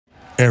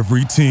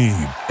Every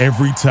team,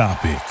 every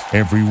topic,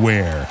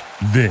 everywhere.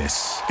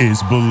 This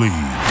is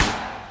Believe.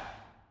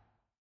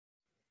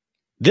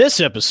 This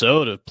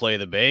episode of Play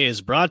the Bay is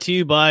brought to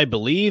you by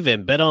Believe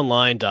and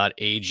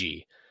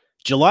BetOnline.ag.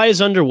 July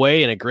is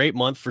underway and a great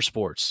month for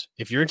sports.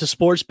 If you're into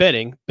sports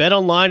betting,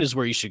 BetOnline is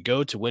where you should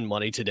go to win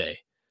money today.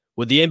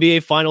 With the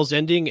NBA Finals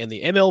ending and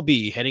the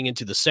MLB heading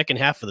into the second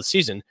half of the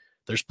season,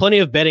 there's plenty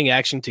of betting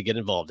action to get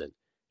involved in.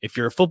 If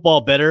you're a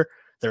football bettor,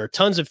 there are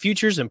tons of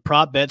futures and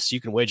prop bets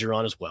you can wager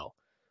on as well.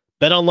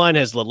 BetOnline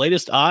has the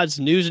latest odds,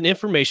 news, and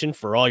information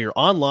for all your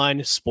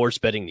online sports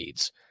betting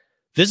needs.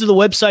 Visit the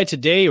website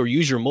today or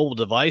use your mobile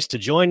device to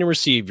join and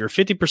receive your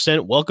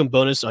 50% welcome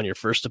bonus on your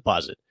first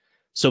deposit.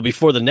 So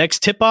before the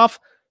next tip-off,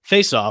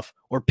 face-off,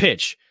 or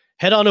pitch,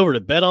 head on over to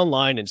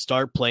BetOnline and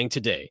start playing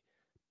today.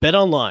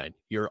 BetOnline,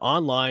 your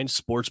online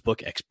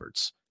sportsbook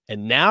experts.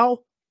 And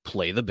now,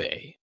 Play the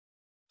Bay.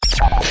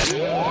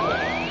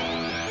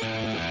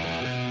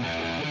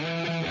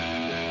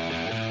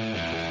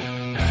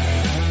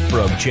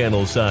 From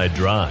Channelside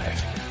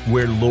Drive,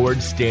 where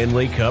Lord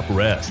Stanley Cup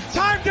rests.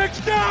 Time ticks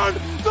down!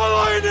 The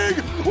Lightning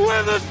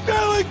win the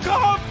Stanley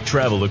Cup!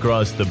 Travel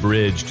across the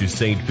bridge to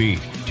St. Pete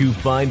to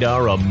find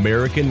our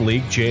American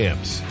League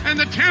champs. And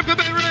the Tampa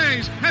Bay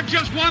Rays have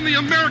just won the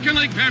American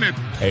League pennant.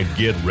 And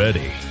get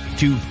ready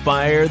to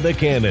fire the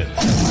cannons.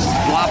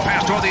 Lob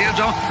pass toward the end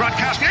zone.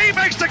 Gronkowski, he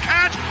makes the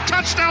catch.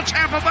 Touchdown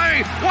Tampa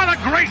Bay. What a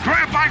great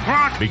grab by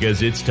Gronk.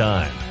 Because it's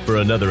time for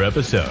another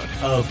episode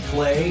of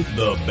Play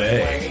the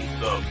Bay. Play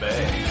the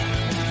Bay.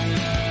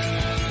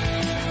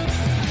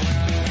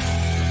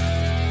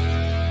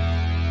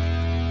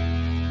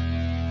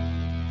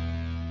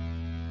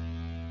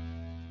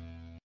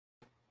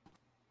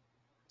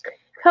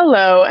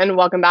 Hello, and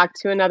welcome back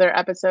to another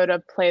episode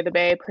of Play the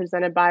Bay,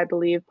 presented by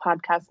Believe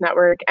Podcast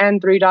Network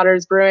and Three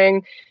Daughters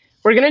Brewing.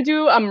 We're going to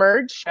do a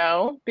merge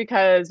show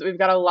because we've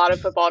got a lot of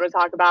football to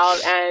talk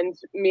about, and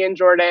me and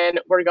Jordan,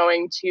 we're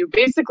going to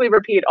basically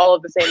repeat all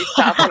of the same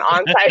stuff on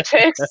Onside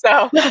Chicks.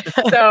 So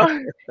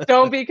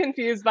don't be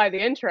confused by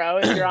the intro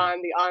if you're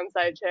on the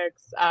Onside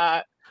Chicks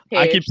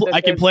page.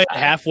 I can play it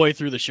halfway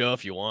through the show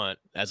if you want,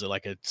 as a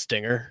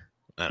stinger.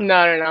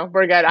 No,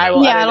 we're good. I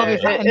will edit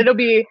it.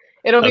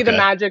 It'll be the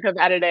magic of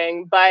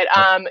editing. But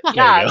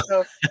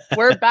so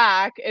we're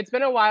back. It's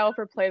been a while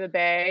for Play the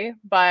Bay,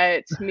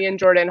 but me and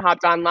Jordan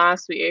hopped on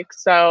last week.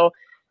 So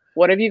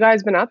what have you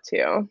guys been up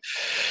to?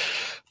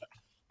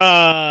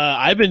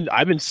 I've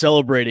been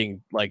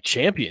celebrating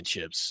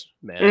championships,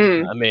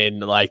 man. I mean,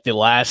 the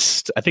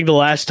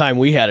last time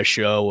we had a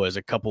show was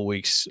a couple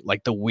weeks,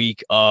 the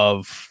week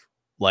of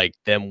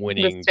them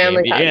winning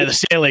the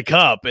Stanley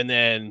Cup. And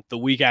then the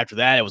week after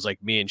that, it was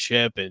me and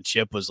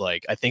Chip was I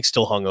think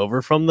still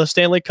hungover from the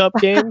Stanley Cup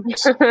game.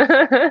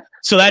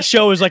 So that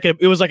show was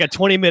it was a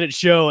 20-minute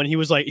show. And he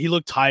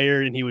looked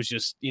tired and he was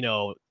just,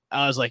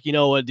 I was like, you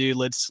know what, dude,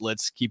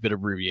 let's keep it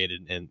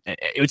abbreviated. And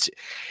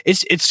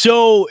it's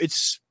so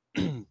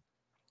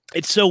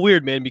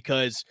weird, man,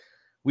 because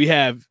we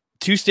have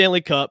two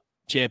Stanley Cup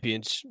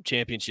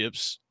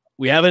championships.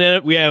 We have the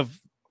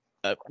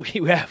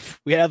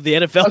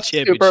NFL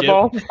championship.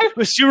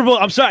 Super Bowl.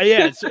 I'm sorry.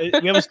 Yeah,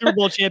 we have a Super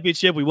Bowl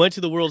championship. We went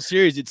to the World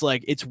Series.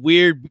 It's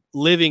weird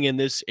living in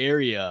this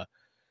area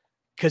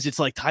because it's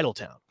like Title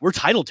Town. We're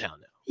Title Town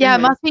now. Yeah, it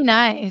must be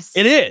nice.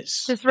 It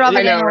is. Just rub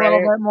it in a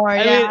little bit more.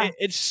 I mean,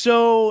 it's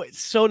so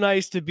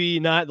nice to be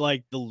not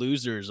the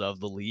losers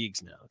of the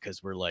leagues now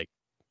because we're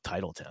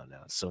Title Town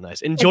now. It's so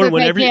nice. And Jordan,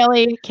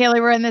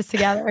 Kaylee, we're in this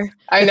together.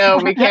 I know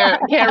we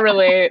can't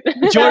relate.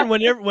 Jordan,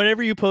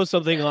 whenever you post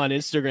something on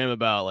Instagram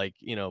about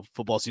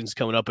football season's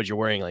coming up, but you're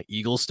wearing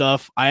Eagle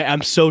stuff,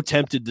 I'm so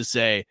tempted to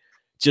say,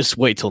 just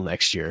wait till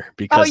next year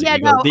because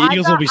the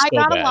Eagles will be so bad.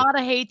 I got a lot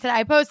of hate today.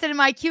 I posted in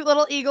my cute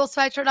little Eagle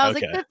sweatshirt. And I was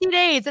 50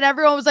 days, and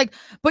everyone was like,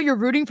 "But you're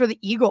rooting for the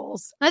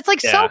Eagles," and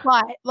it's so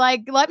what?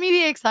 Let me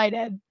be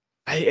excited.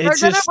 They're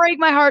gonna break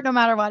my heart no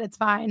matter what. It's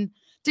fine.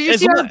 Did you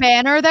see our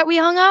banner that we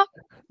hung up?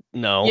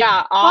 No.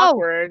 Yeah,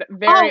 awkward.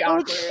 Very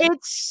awkward.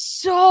 It's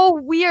so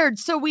weird.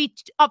 So we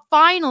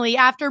finally,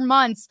 after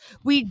months,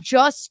 we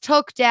just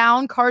took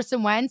down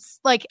Carson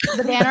Wentz,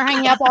 the banner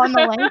hanging up on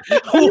the link.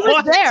 He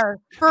was there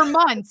for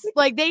months.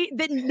 They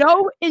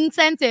no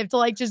incentive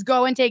to just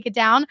go and take it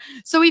down.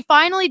 So we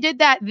finally did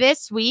that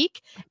this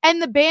week.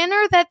 And the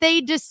banner that they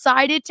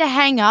decided to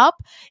hang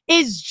up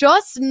is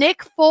just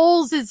Nick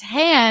Foles'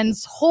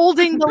 hands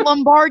holding the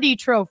Lombardi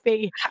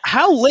trophy.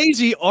 How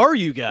lazy are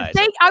you guys?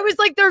 I was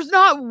like, there's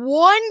not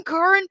one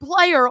current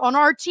player on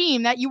our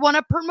team that you want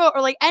to promote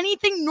or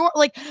anything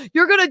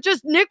you're gonna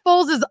just Nick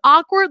Foles'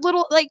 awkward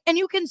little and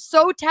you can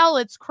so tell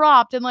it's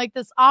cropped in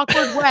this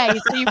awkward way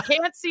so you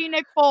can't see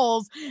Nick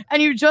Foles and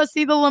you just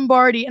see the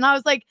Lombardi. And I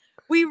was like,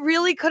 we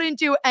really couldn't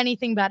do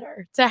anything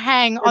better to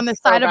hang on the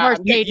side of our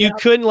stadium. You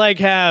couldn't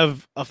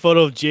have a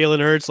photo of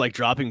Jalen Hurts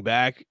dropping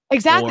back.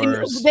 Exactly.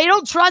 They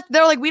don't trust.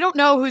 They're like, we don't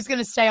know who's going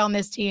to stay on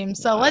this team,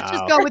 so let's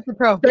just go with the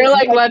trophy. They're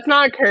like, let's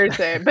not curse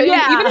it. But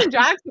even in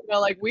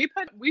Jacksonville, we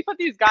put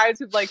these guys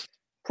who've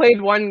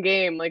played one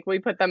game. Like, we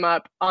put them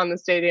up on the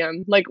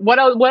stadium. Like, what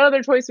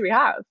other choice do we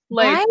have?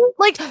 Like, right?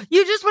 Like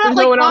you just want to no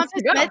like one else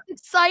Montez to go.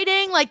 Smith's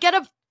exciting. Like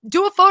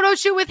do a photo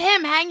shoot with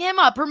him, hang him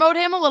up, promote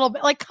him a little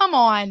bit. Like, come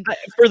on.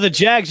 For the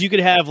Jags, you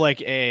could have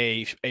like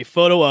a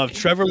photo of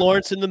Trevor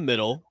Lawrence in the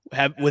middle,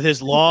 with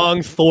his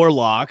long Thor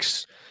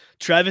locks,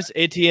 Travis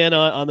Etienne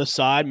on the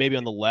side, maybe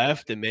on the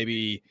left, and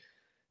maybe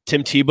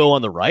Tim Tebow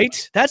on the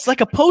right. That's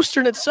like a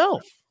poster in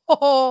itself.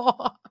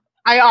 Oh.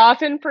 I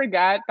often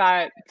forget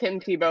that Tim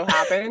Tebow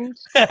happened,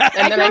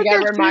 and then I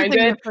get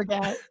reminded.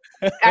 Forget.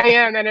 I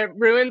am, and it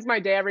ruins my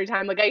day every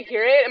time. Like, I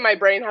hear it, and my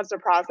brain has to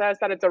process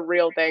that it's a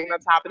real thing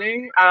that's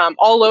happening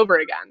all over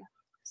again.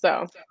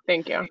 So,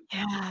 thank you.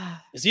 Yeah.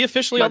 Is he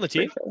officially on the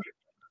team?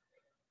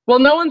 Well,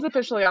 no one's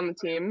officially on the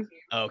team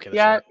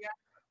yet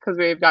because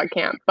we've got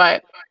camp.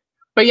 But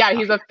yeah,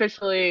 he's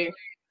officially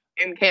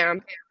in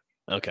camp.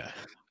 Okay.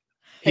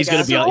 He's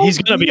gonna be on. He's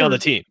gonna be on the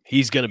team.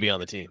 He's gonna be on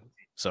the team.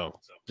 So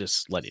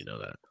just letting you know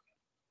that.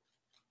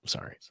 I'm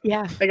sorry.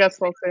 Yeah. I guess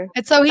we'll see.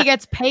 It's so he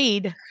gets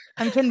paid.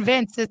 I'm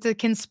convinced it's a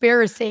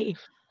conspiracy.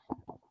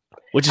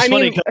 Which is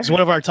funny because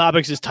one of our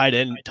topics is tight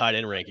end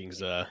rankings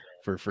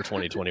for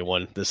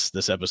 2021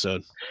 this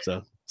episode.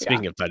 So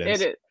speaking of tight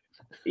ends,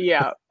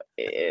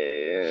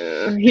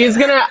 he's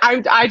gonna.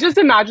 I just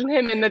imagine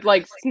him in the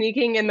like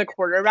sneaking in the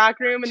quarterback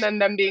room and then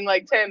them being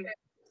like, "Tim,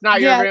 it's not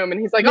your room," and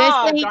he's like,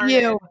 "Oh, darn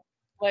you!"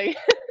 Like,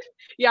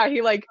 yeah,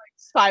 he like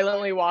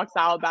silently walks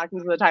out back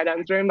into the tight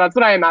ends room. That's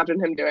what I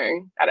imagine him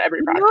doing at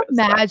every practice. Can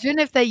you imagine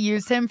if they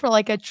use him for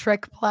like a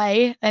trick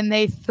play and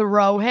they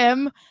throw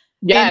him?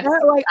 Yes,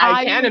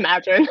 I can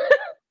imagine.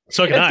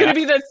 So can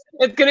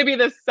It's gonna be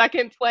the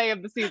second play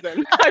of the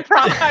season. I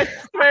promise. I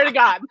swear to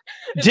God.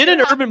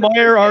 Didn't Urban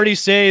Meyer already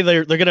say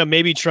they're gonna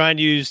maybe try and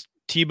use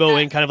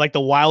Tebow in kind of like the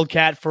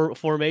wildcat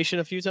formation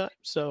a few times?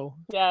 So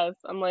yes,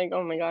 I'm like,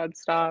 oh my God,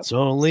 stop. It's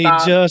only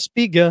just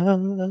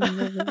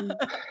begun.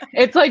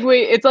 It's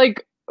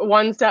like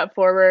one step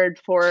forward,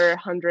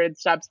 400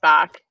 steps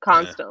back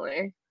constantly.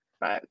 Yeah.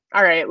 But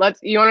all right,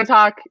 you want to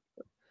talk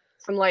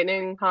some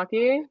Lightning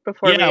hockey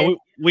before?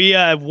 We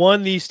have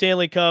won the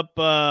Stanley Cup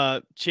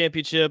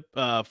championship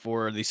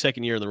for the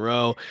second year in a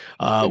row.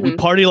 We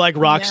party like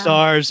rock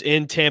stars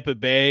in Tampa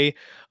Bay.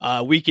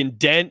 We can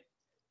dent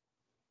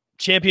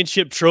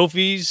championship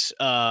trophies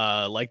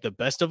like the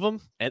best of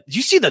them. And did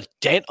you see the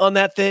dent on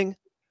that thing?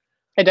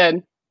 I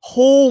did.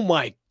 Oh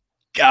my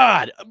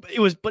God. It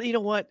was, but you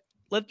know what?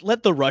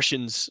 Let the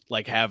Russians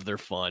like have their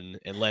fun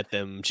and let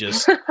them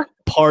just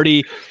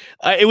party.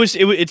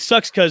 It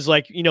sucks because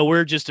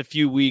we're just a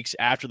few weeks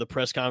after the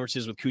press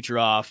conferences with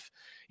Kucherov,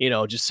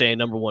 just saying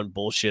number one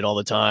bullshit all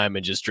the time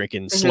and just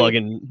drinking,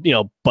 slugging,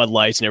 Bud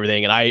Lights and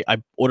everything. And I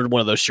ordered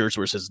one of those shirts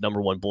where it says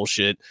number one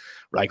bullshit,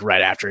 like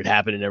right after it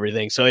happened and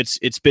everything. So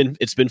it's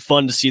been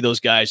fun to see those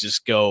guys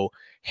just go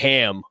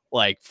ham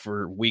like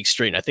for weeks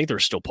straight. And I think they're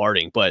still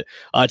partying, but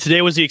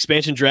today was the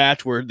expansion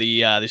draft where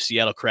the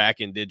Seattle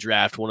Kraken did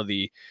draft one of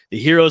the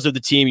heroes of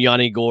the team.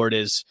 Yanni Gourde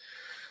is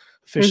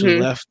officially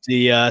left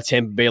the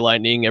Tampa Bay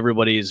Lightning.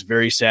 Everybody is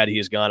very sad he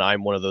is gone.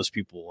 I'm one of those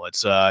people.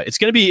 It's going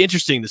to be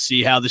interesting to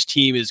see how this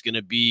team is going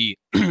to be,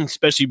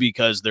 especially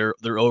because they're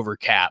over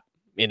cap.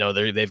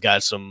 They've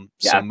got some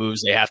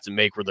moves they have to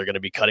make where they're going to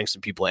be cutting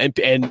some people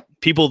and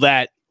people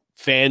that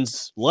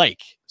fans like.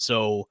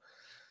 So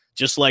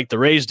just like the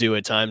Rays do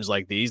at times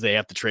like these, they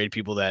have to trade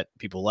people that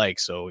people like.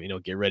 So,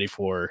 get ready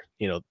for,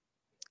 the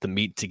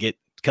meat to get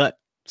cut.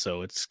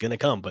 So it's going to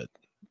come, but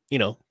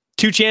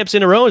 2 champs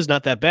in a row is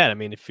not that bad. I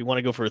mean, if you want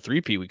to go for a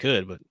 3-peat, we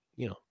could, but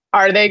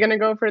Are they going to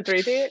go for a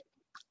 3-peat?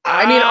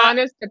 I mean,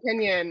 honest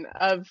opinion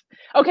of,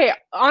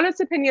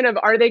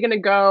 are they going to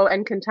go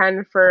and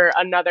contend for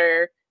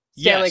another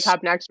Stanley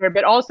Cup next year?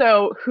 But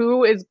also,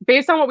 who is,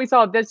 based on what we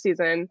saw this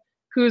season,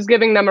 who's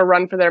giving them a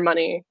run for their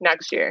money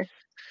next year?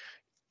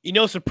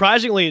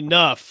 Surprisingly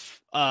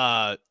enough,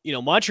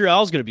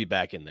 Montreal's going to be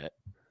back in that.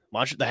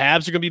 The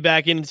Habs are going to be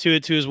back into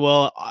it too as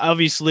well.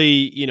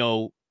 Obviously,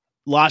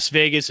 Las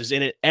Vegas is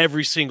in it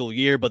every single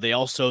year, but they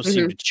also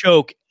seem to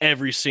choke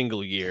every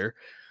single year.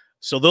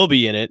 So they'll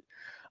be in it.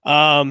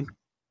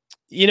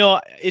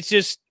 It's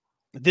just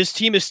this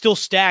team is still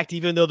stacked,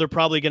 even though they're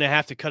probably going to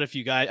have to cut a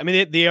few guys. I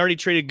mean, they already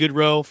traded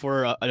Goodrow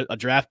for a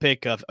draft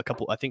pick a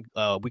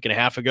week and a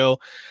half ago.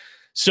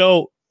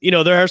 So,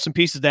 there are some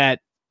pieces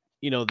that,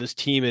 this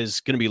team is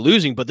going to be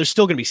losing, but they're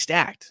still going to be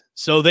stacked.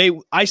 So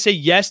I say,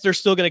 yes, they're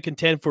still going to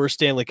contend for a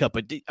Stanley Cup.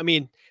 But I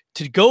mean,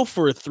 to go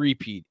for a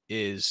 3-peat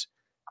is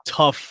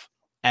tough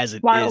as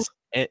it is.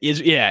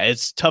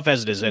 It's tough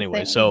as it is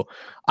anyway. So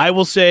I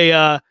will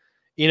say,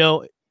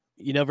 you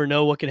never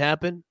know what can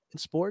happen in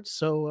sports.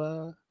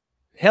 So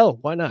hell,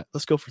 why not?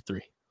 Let's go for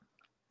 3.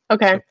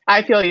 Okay.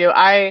 I feel you.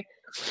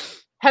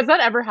 Has that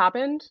ever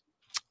happened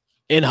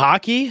in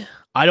hockey?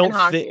 I don't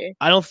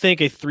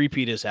think a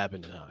 3-peat has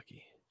happened in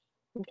hockey.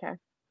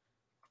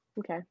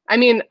 Okay. I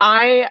mean,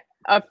 I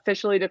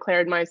officially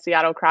declared my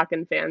Seattle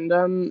Kraken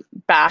fandom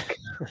back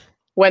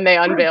when they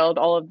unveiled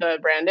all of the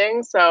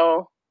branding.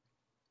 So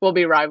we'll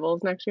be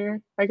rivals next year,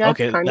 I guess.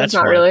 Okay, kind that's of,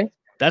 not fine. really.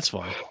 That's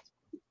fine.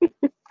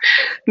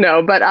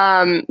 No, but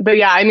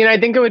yeah, I mean, I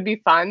think it would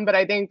be fun, but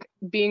I think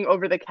being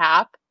over the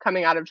cap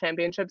coming out of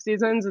championship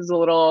seasons is a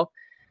little.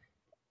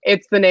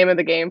 It's the name of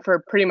the game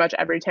for pretty much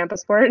every Tampa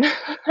sport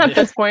at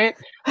this point.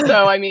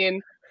 So I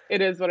mean,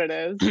 it is what it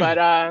is. But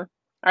all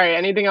right,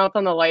 anything else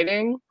on the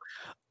lighting?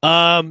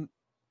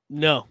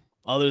 No.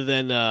 Other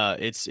than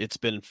it's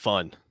been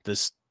fun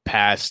this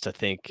past, I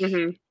think,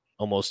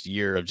 almost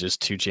year of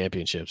just 2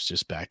 championships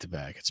just back to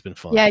back. It's been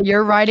fun. Yeah,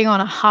 you're riding on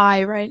a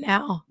high right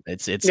now.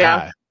 It's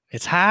high.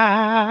 It's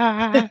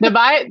high. The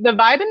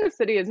vibe in the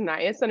city is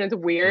nice, and it's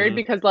weird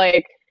because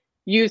like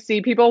you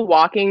see people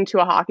walking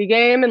to a hockey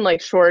game in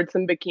like shorts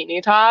and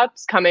bikini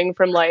tops coming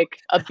from like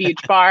a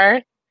beach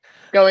bar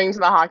going to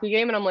the hockey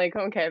game, and I'm like,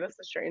 okay, this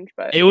is strange,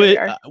 but it was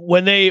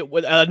when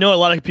I know a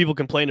lot of people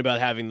complain about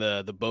having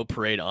the boat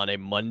parade on a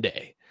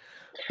Monday,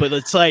 but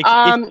it's like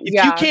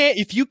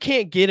if you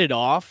can't get it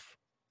off,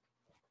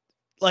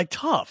 like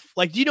tough.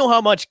 Like, do you know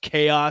how much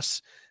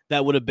chaos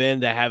that would have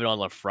been to have it on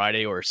a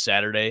Friday or a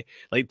Saturday?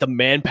 Like the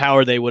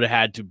manpower they would have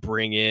had to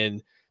bring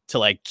in to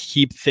like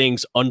keep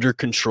things under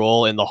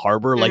control in the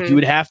harbor. Like you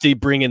would have to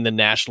bring in the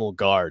National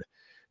Guard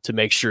to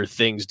make sure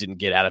things didn't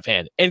get out of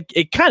hand. And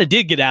it kind of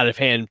did get out of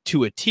hand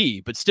to a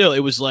T, but still it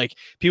was like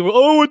people,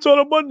 it's on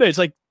a Monday. It's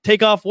like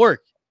take off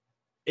work.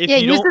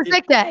 Use a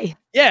sick day.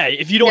 Yeah.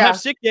 If you don't have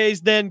sick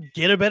days, then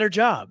get a better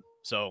job.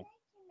 So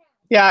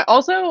yeah.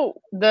 Also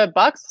the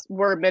Bucks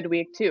were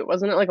midweek too.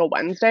 Wasn't it like a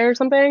Wednesday or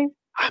something?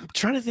 I'm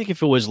trying to think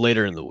if it was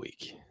later in the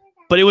week,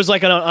 but it was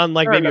like on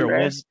like maybe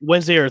a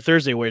Wednesday or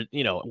Thursday where,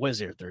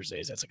 Wednesday or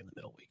Thursdays, that's like in the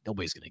middle of the week.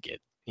 Nobody's going to get,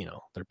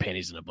 their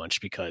panties in a bunch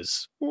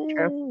because, you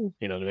know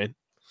what I mean?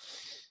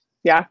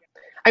 Yeah.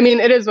 I mean,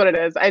 it is what it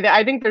is.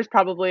 I think there's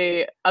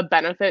probably a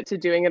benefit to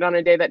doing it on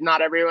a day that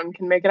not everyone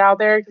can make it out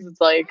there because it's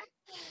like,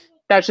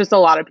 that's just a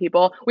lot of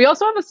people. We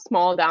also have a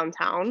small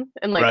downtown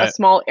and like a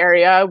small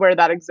area where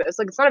that exists.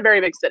 Like it's not a very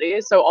big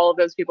city. So all of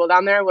those people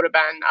down there would have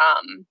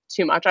been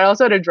too much. I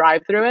also had to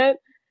drive through it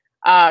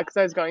because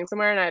I was going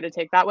somewhere and I had to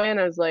take that way. And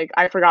I was like,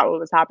 I forgot what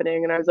was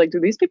happening. And I was like, do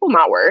these people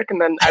not work? And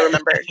then I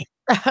remembered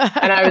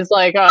and I was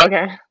like, oh,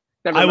 okay.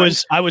 I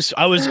was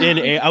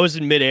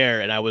in midair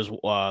and I was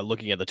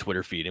looking at the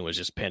Twitter feed and it was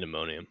just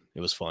pandemonium.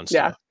 It was fun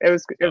stuff. Yeah, it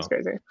was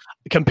crazy.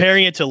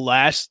 Comparing it to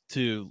last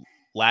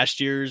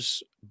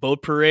year's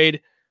boat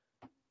parade,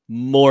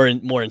 more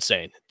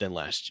insane than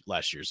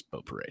last year's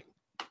boat parade.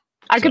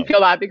 I could feel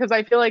that because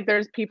I feel like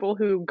there's people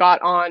who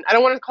got on. I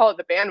don't want to call it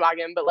the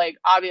bandwagon, but like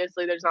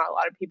obviously there's not a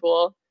lot of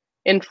people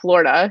in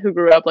Florida who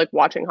grew up like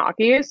watching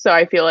hockey. So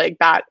I feel like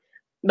that.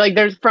 Like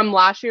there's from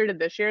last year to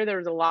this year, there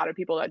was a lot of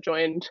people that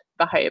joined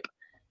the hype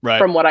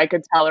from what I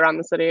could tell around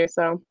the city.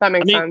 So that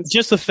makes sense.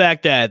 Just the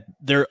fact that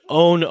their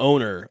own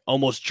owner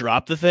almost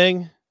dropped the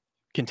thing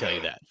can tell you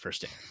that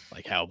firsthand.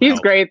 Like he's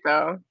great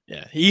though.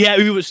 Yeah.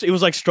 It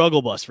was like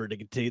struggle bus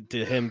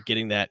to him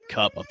getting that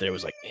cup up there. It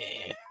was like,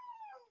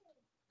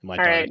 all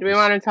right. Do we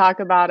want to talk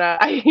about,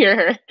 I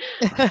hear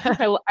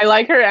her. I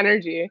like her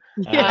energy.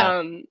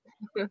 Yeah.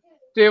 Do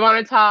we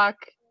want to talk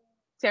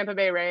Tampa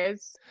Bay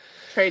Rays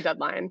trade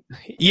deadline?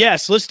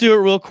 Yes, let's do it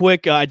real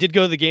quick. I did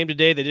go to the game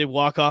today. They did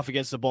walk off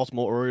against the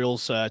Baltimore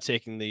Orioles,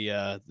 taking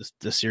the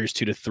series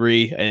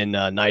 2-3 in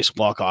nice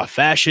walk-off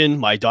fashion.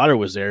 My daughter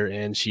was there,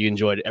 and she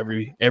enjoyed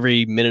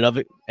every minute of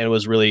it, and it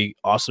was really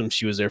awesome.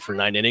 She was there for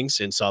 9 innings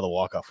and saw the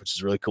walk-off, which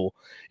is really cool.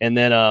 And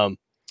then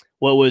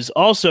what was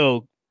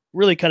also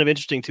really kind of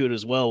interesting to it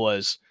as well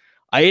was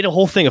I ate a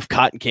whole thing of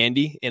cotton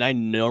candy, and I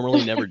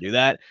normally never do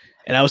that.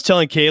 And I was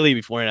telling Kaylee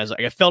before, and I was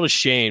like, I felt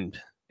ashamed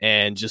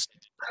and just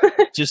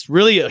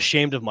really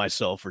ashamed of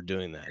myself for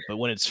doing that. But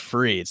when it's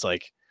free, it's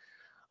like,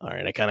 all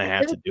right, I kind of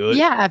have to do it.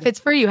 Yeah, if it's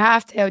free, you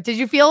have to. Did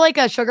you feel like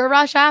a sugar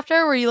rush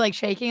after? Were you like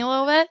shaking a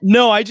little bit?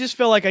 No, I just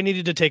felt like I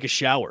needed to take a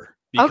shower.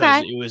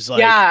 Because it was like,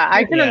 yeah,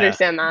 I can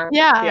understand that.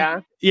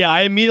 Yeah.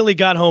 I immediately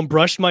got home,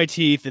 brushed my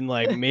teeth, and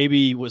like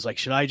maybe was like,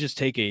 should I just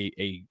take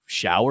a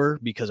shower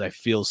because I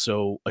feel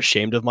so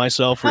ashamed of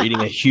myself for eating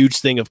a huge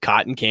thing of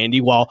cotton candy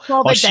while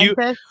she.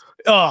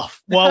 Well,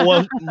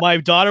 my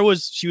daughter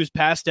was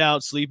passed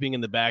out sleeping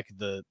in the back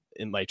of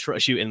in my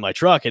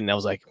truck, and I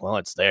was like, well,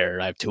 it's there.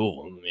 I have 2 of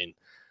them. I mean,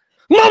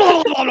 yeah,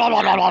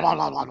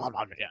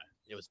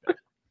 it was bad.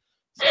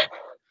 So.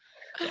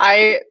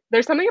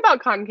 There's something about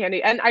cotton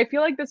candy, and I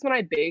feel like this when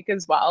I bake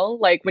as well.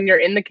 Like when you're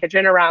in the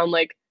kitchen around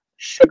like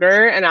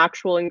sugar and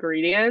actual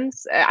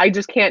ingredients, I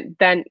just can't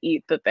then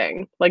eat the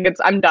thing. Like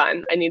I'm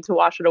done. I need to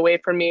wash it away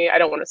from me. I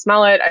don't want to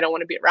smell it. I don't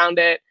want to be around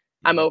it.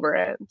 I'm over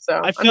it. So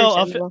I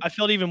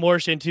felt even more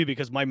ashamed too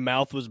because my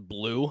mouth was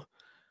blue,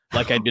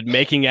 like I'd been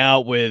making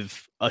out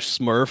with a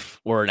Smurf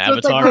or an Avatar.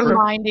 It's like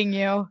reminding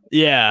you.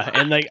 Yeah,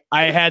 and like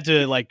I had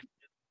to like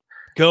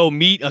go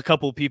meet a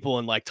couple people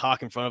and like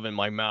talk in front of it. And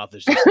my mouth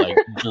is just like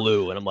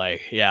blue, and I'm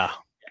like, yeah,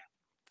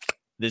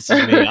 this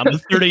is me. I'm a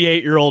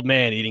 38-year-old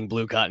man eating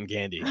blue cotton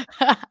candy.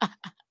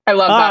 I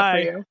love that for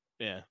you.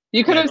 Yeah.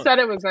 You could have said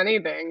it was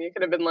anything. You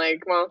could have been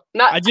like, well,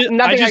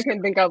 nothing I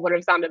can think of would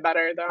have sounded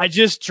better, though. I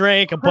just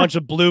drank a bunch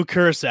of blue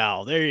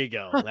curacao. There you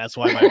go. That's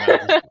why my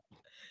mouth is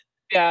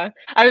Yeah.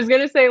 I was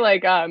gonna say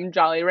like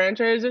Jolly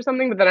Ranchers or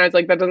something, but then I was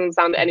like, that doesn't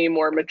sound any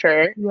more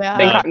mature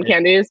than cotton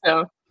candy,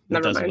 so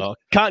never mind.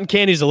 Cotton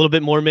candy is a little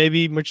bit more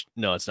maybe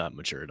no, it's not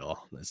mature at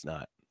all. It's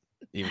not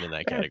even in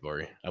that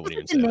category. I wouldn't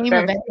even say the name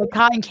of it, like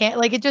cotton candy.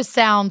 Like it just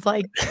sounds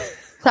like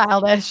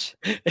childish.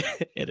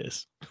 It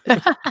is.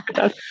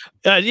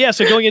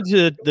 So going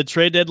into the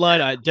trade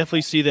deadline, I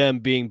definitely see them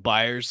being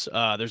buyers.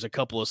 There's a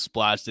couple of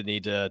spots that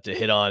need to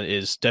hit on.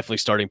 Is definitely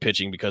starting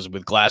pitching, because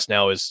with Glass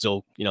now is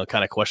still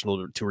kind of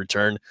questionable to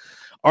return.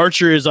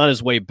 Archer is on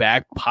his way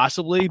back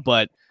possibly,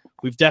 but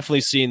we've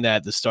definitely seen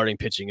that the starting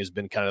pitching has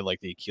been kind of like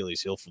the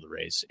Achilles heel for the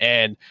Rays.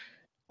 And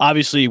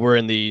obviously we're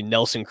in the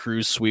Nelson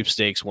Cruz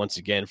sweepstakes once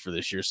again for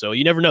this year. So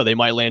you never know. They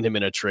might land him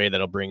in a trade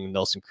that'll bring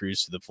Nelson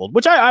Cruz to the fold,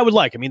 which I would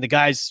like. I mean, the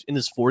guy's in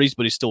his 40s,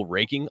 but he's still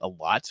raking a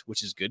lot,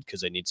 which is good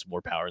because they need some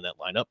more power in that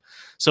lineup.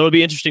 So it'll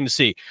be interesting to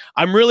see.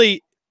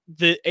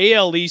 The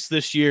AL East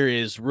this year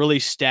is really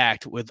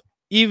stacked with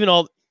even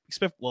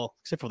except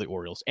for the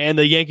Orioles, and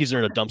the Yankees are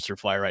in a dumpster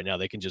fire right now.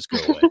 They can just go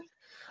away.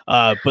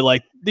 But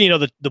like,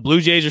 the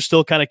Blue Jays are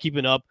still kind of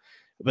keeping up,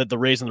 but the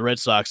Rays and the Red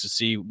Sox, to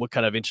see what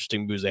kind of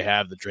interesting moves they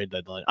have the trade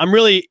deadline. I'm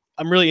really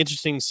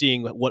interested in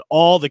seeing what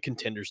all the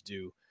contenders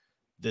do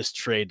this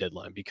trade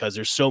deadline, because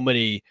there's so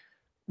many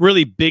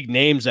really big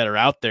names that are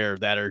out there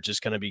that are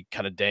just going to be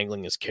kind of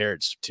dangling as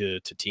carrots to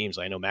teams.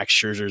 I know Max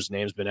Scherzer's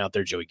name's been out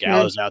there. Joey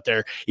Gallo's out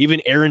there.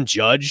 Even Aaron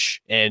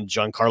Judge and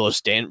Giancarlo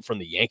Stanton from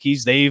the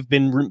Yankees, they've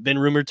been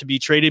rumored to be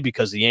traded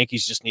because the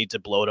Yankees just need to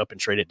blow it up and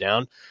trade it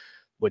down,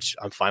 which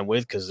I'm fine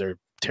with because they're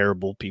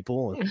terrible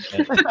people and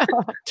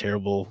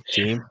terrible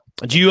team.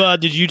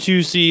 Did you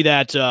two see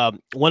that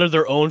one of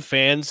their own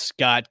fans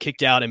got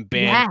kicked out and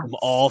banned from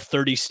all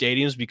 30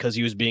 stadiums because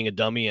he was being a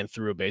dummy and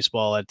threw a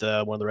baseball at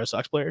one of the Red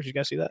Sox players? You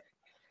guys see that?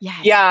 Yes.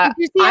 Yeah. Did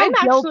you see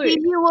how guilty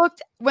he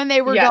looked when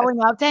they were going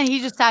up to him? He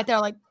just sat there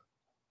like,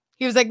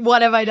 he was like,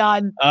 what have I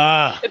done?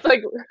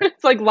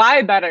 It's like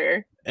lie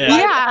better.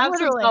 Have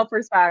some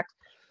self-respect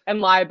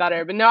and lie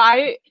better. But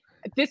no,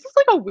 this is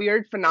like a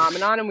weird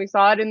phenomenon, and we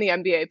saw it in the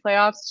NBA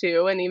playoffs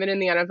too, and even in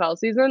the NFL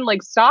season.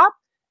 Like, stop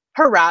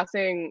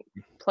harassing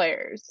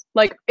players,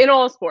 like in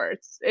all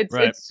sports.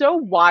 It's so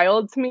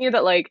wild to me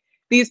that like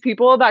these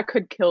people that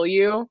could kill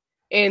you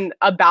in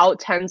about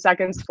 10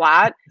 seconds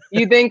flat,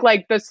 you think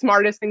like the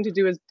smartest thing to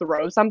do is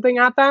throw something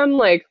at them.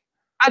 Like,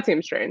 that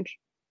seems strange.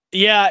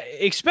 Yeah,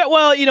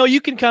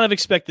 you can kind of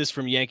expect this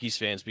from Yankees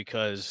fans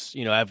because,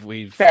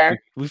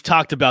 we've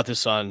talked about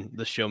this on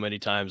the show many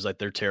times, like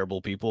they're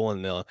terrible people,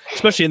 and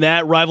especially in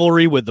that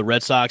rivalry with the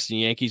Red Sox and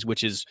Yankees,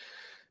 which has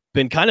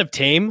been kind of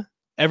tame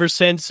ever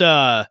since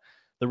the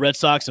Red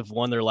Sox have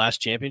won their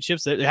last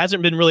championships. There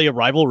hasn't been really a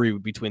rivalry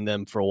between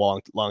them for a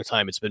long, long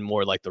time. It's been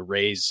more like the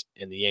Rays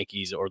and the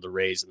Yankees, or the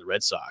Rays and the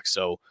Red Sox.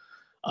 So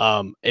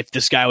if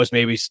this guy was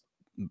maybe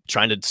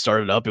trying to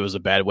start it up, it was a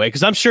bad way,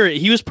 because I'm sure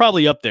he was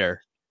probably up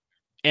there.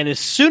 And as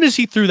soon as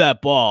he threw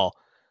that ball,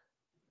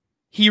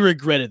 he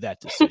regretted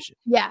that decision.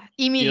 Yeah,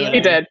 immediately. He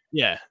did.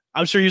 Yeah.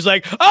 I'm sure he was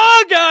like,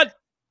 oh, God.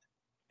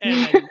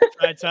 And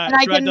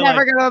I can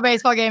never go to a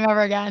baseball game ever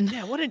again.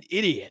 Yeah, what an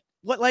idiot.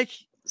 What, like.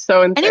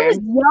 So insane. And he was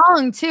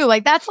young, too.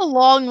 Like, that's a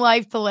long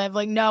life to live,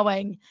 like,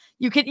 knowing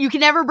you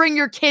can never bring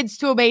your kids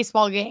to a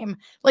baseball game.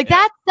 Like,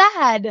 that's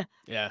sad.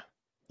 Yeah.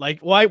 Like,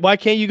 why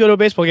can't you go to a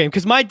baseball game?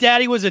 Because my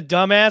daddy was a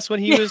dumbass when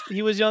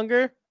he was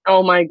younger.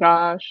 Oh, my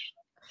gosh.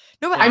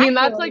 No, but I mean,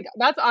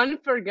 that's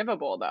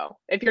unforgivable though.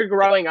 If you're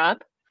growing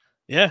up,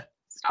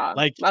 stop.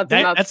 Like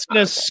that's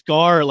gonna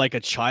scar like a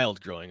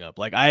child growing up.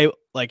 I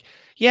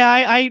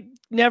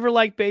never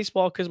liked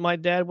baseball because my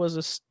dad was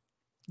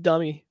a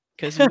dummy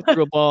because he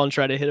threw a ball and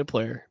tried to hit a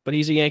player. But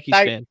he's a Yankees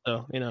fan,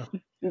 so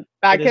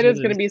that kid is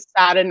going to be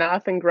sad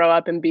enough and grow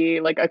up and be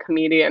like a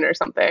comedian or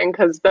something,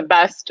 because the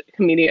best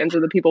comedians are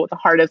the people with the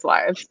hardest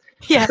lives.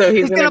 Yeah, so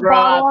he's going to grow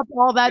up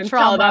all that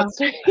trauma.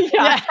 He's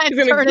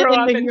going to grow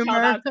up and tell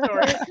that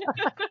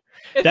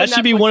story. That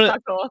should be one of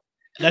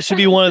that should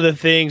be one of the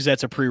things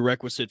that's a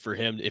prerequisite for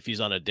him if he's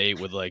on a date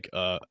with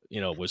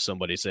with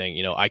somebody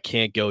saying, I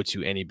can't go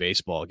to any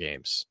baseball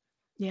games.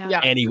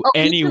 Yeah. Anywhere.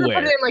 Put it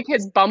in like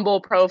his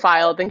Bumble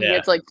profile, thinking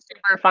it's like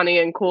super funny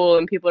and cool,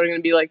 and people are going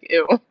to be like,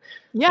 ew.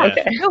 Yeah.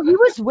 Okay. No, he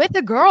was with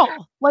a girl.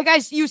 Like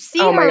you see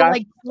her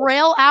like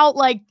rail out,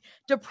 like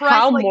depressed.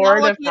 How like,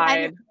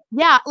 mortified.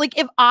 Yeah. Like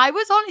if I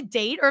was on a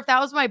date, or if that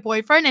was my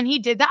boyfriend and he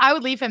did that, I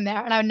would leave him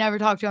there and I would never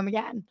talk to him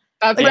again.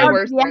 That's my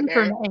worst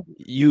nightmare. For me.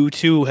 You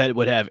too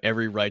would have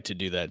every right to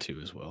do that too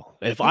as well.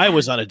 If I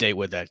was on a date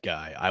with that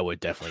guy, I would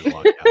definitely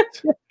walk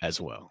out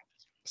as well.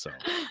 So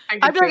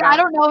I'd be like, I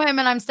don't know him,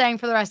 and I'm staying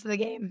for the rest of the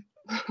game.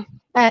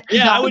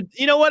 I would.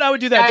 You know what? I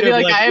would do that too.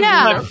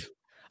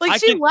 Like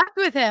she left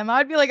with him.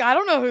 I'd be like, I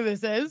don't know who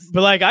this is.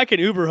 But like, I can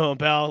Uber home,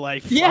 pal.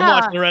 Like, I'm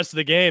watching the rest of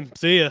the game.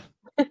 See ya.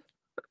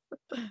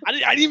 I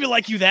didn't even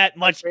like you that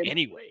much,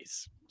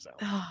 anyways. So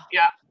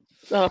yeah.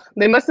 Oh,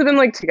 they must have been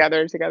like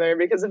together,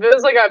 because if it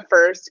was like a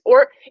first,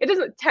 or it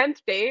doesn't 10th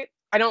date,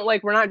 I don't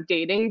like, we're not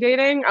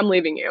dating. I'm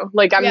leaving you.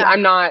 Like,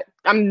 I'm not,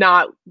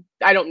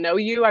 I don't know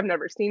you. I've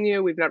never seen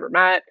you. We've never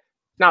met.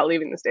 Not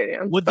leaving the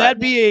stadium. Would that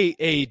be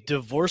a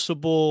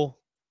divorceable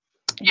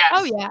Yes.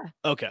 Oh yeah.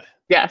 Okay.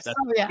 Yes. That's-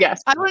 Oh yeah.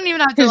 Yes. I wouldn't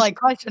even have to like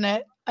question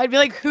it. I'd be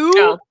like, who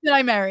No. did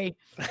I marry?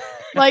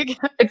 Like,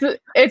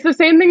 It's the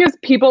same thing as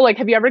people like,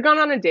 have you ever gone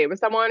on a date with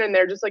someone and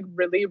they're just like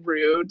really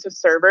rude to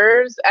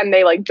servers and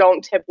they like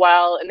don't tip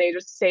well and they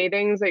just say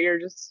things that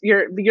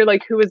you're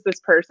like, who is this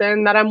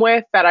person that I'm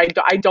with that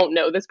I don't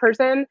know this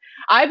person?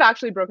 I've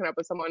actually broken up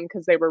with someone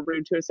because they were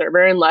rude to a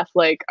server and left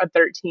like a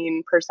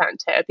 13%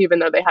 tip even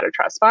though they had a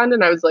trust fund,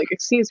 and I was like,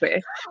 excuse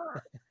me.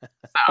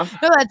 So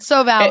no, that's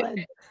so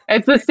valid.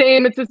 it's the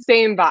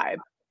same vibe.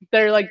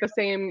 They're like the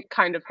same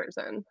kind of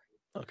person.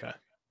 Okay.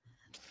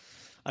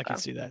 I can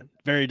see that.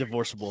 Very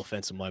divorceable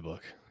offense in my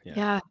book.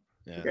 Yeah.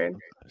 Agreed.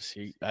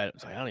 See, I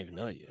don't even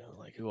know you.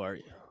 Like, who are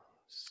you?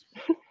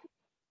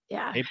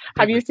 Yeah.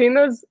 Have you seen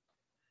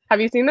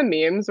the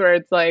memes where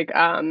it's like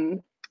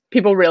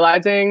people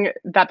realizing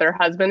that their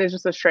husband is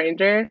just a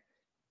stranger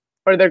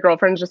or their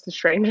girlfriend's just a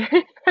stranger?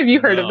 Have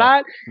you heard of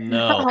that?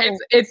 No.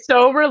 It's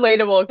so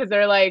relatable because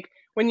they're like,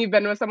 when you've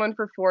been with someone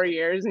for 4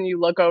 years and you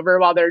look over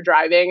while they're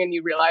driving and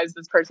you realize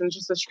this person's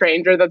just a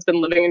stranger that's been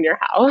living in your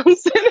house.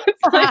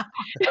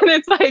 and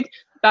it's like,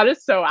 that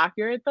is so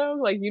accurate though.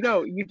 Like, you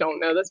don't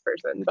know this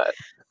person, but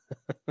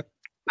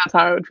that's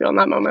how I would feel in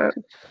that moment.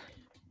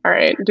 All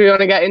right. Do we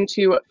want to get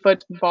into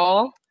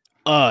football?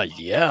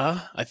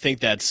 Yeah. I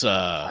think that's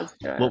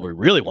what we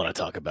really want to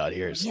talk about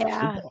here is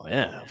football.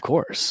 Yeah, of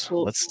course.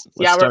 Let's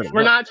start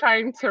we're not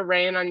trying to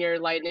rain on your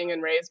Lightning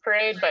and Rays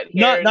parade, but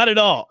not at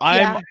all.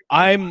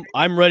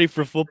 I'm ready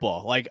for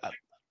football. Like,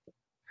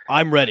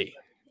 I'm ready.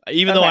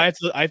 Even though I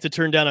have to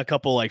turn down a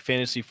couple like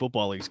fantasy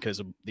football leagues because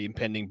of the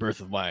impending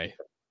birth of my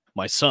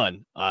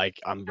son.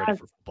 I'm ready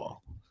for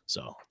football.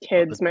 So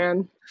kids,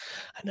 man.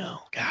 I know.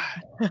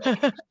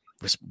 God.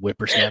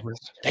 Whippersnappers.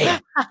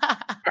 Damn.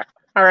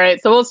 All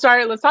right, so let's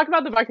talk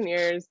about the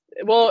Buccaneers.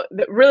 Well,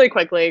 really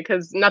quickly,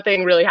 because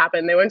nothing really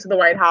happened. They went to the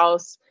White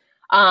House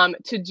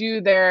to do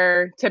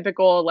their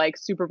typical like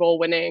Super Bowl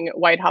winning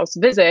White House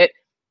visit.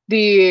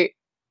 The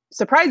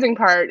surprising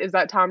part is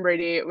that Tom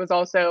Brady was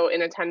also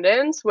in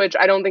attendance, which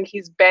I don't think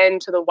he's been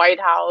to the White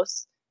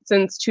House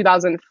since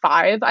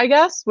 2005, I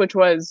guess, which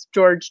was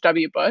George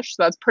W. Bush.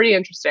 So that's pretty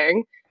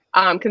interesting,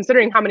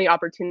 considering how many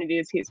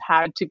opportunities he's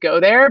had to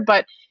go there.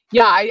 But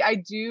yeah, I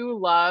do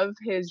love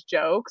his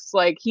jokes.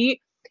 Like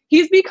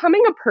he's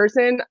becoming a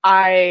person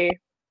I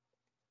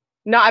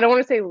don't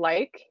want to say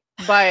like,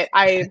 but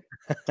I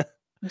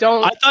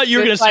don't. I thought you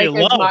were going to say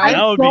love. I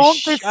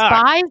don't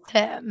despise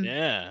him.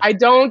 Yeah. I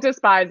don't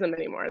despise him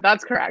anymore.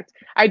 That's correct.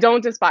 I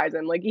don't despise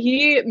him. Like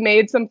he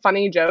made some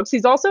funny jokes.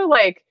 He's also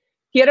like,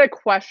 he had a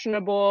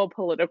questionable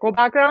political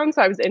background.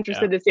 So I was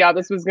interested to see how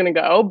this was going to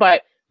go,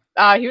 but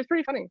he was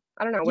pretty funny.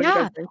 I don't know. What do you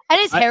guys think?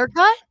 And his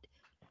haircut,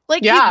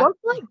 like he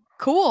looked like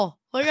cool.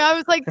 Like I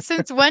was like,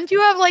 since when do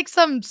you have like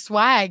some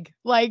swag?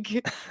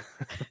 Like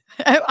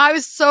I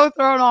was so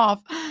thrown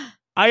off.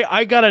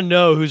 I gotta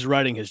know who's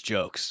writing his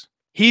jokes.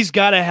 He's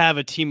got to have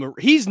a team of.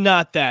 He's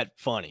not that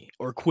funny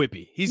or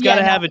quippy. He's got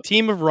to have a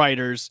team of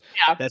writers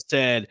that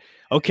said,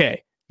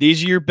 "Okay,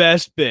 these are your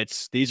best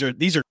bits. These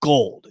are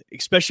gold,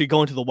 especially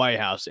going to the White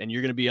House, and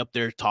you're going to be up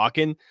there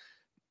talking."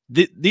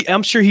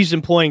 I'm sure he's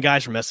employing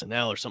guys from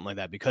SNL or something like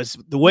that because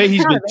the way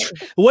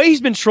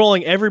he's been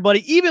trolling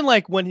everybody, even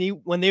like when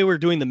they were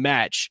doing the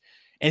match,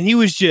 and he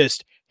was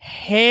just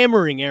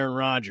hammering Aaron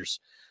Rodgers.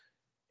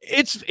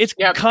 It's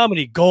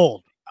comedy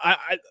gold.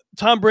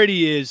 Tom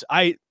Brady is.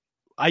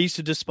 I used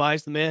to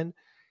despise the man.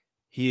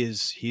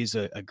 He's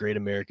a great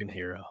American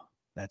hero.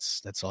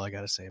 That's all I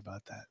got to say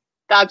about that.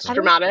 That's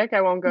dramatic.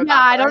 I won't go. Yeah,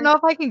 I don't know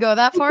if I can go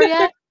that far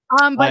yet.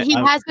 But he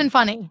has been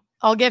funny.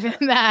 I'll give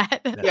him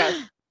that.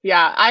 Yes.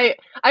 Yeah.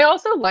 I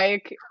also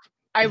like.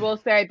 I will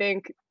say. I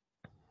think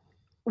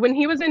when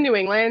he was in New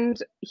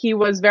England, he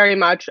was very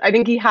much. I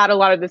think he had a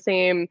lot of the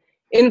same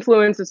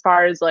influence as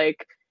far as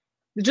like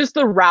just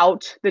the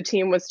route the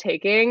team was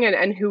taking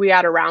and who he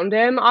had around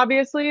him,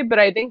 obviously. But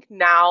I think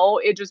now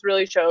it just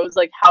really shows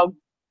like how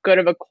good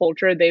of a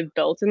culture they've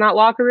built in that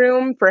locker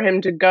room for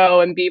him to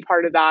go and be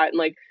part of that and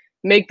like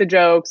make the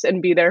jokes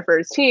and be there for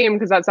his team.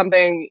 Cause that's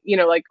something,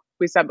 like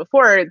we said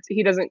before,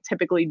 he doesn't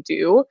typically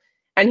do.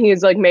 And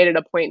he's like made it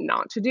a point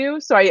not to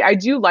do. So I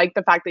do like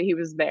the fact that he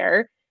was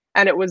there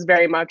and it was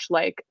very much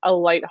like a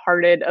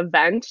lighthearted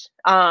event.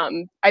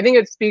 I think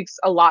it speaks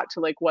a lot to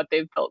like what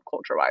they've built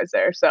culture wise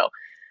there. So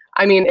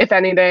I mean, if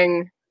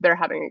anything, they're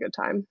having a good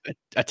time.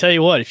 I tell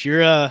you what, if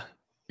you're a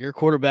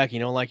quarterback, you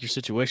don't like your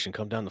situation,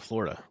 come down to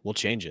Florida. We'll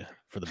change you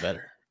for the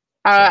better.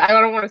 I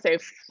don't want to say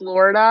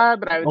Florida,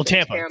 but I would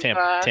say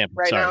Tampa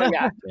right sorry.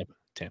 now. Yeah,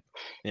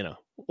 Tampa.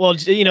 Well,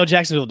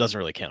 Jacksonville doesn't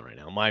really count right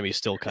now. Miami's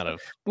still kind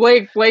of.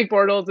 Blake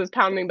Bortles is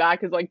pounding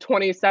back his like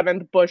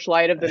 27th Busch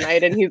Light of the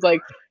night, and he's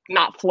like,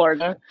 not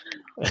Florida.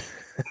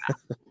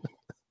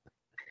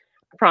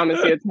 Promise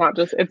you,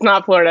 it's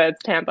not Florida,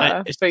 it's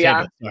Tampa. It's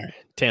Tampa. Sorry,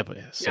 Tampa.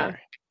 Yeah, sorry,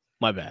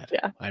 my bad.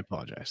 Yeah, I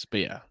apologize.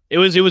 But yeah, it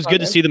was good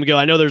to see them go.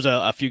 I know there's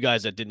a few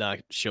guys that did not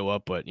show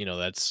up, but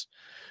that's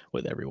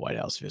with every White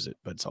House visit.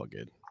 But it's all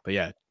good. But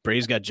yeah,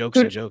 Brady's got jokes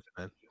and jokes,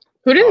 man.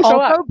 Who didn't show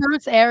up?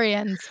 Bruce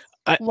Arians.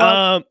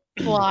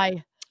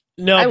 Fly.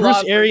 No, Bruce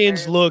love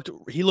Arians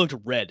Bruce. looked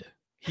red.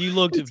 He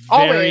looked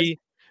Always.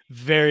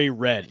 very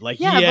red. Like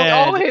Yeah, he but He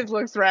had always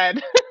looks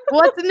red.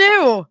 What's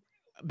new?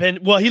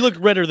 he looked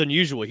redder than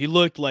usual. He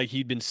looked like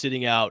he'd been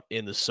sitting out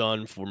in the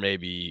sun for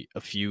maybe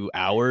a few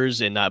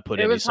hours and not put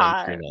It any was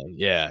hot. sunscreen on.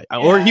 Yeah.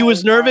 Or he it was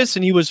was nervous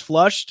and he was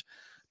flushed,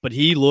 but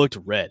he looked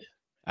red.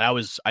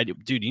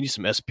 Dude, you need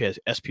some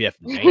SPF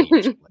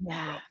 90.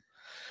 Yeah.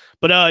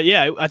 But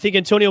I think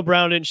Antonio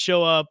Brown didn't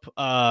show up.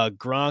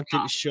 Gronk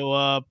didn't show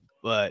up,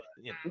 but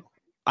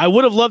I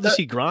would have loved to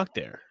see Gronk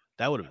there.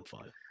 That would have been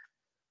fun.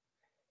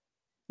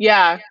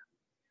 Yeah.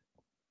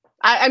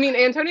 I mean,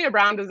 Antonio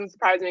Brown doesn't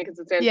surprise me because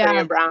it's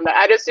Antonio Yeah. Brown.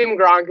 I'd assume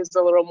Gronk is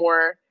a little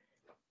more,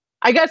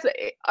 I guess,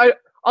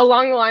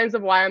 along the lines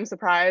of why I'm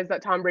surprised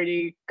that Tom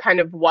Brady kind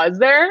of was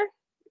there,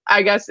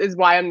 I guess is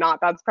why I'm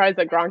not that surprised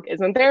that Gronk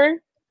isn't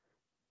there.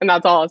 And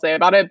that's all I'll say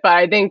about it. But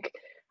I think,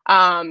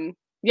 I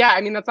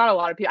mean, that's not a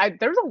lot of people.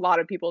 There's a lot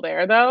of people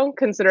there, though,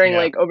 considering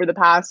like over the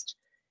past,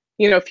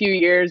 few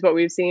years what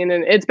we've seen.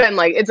 And it's been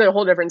like, it's a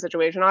whole different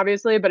situation,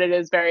 obviously, but it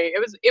was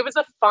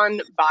a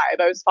fun vibe.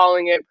 I was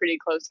following it pretty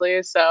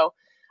closely. So,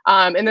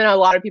 and then a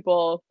lot of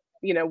people,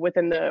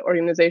 within the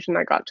organization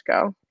that got to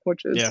go,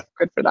 which is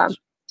good for them.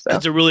 So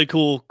it's a really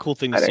cool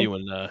thing to see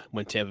when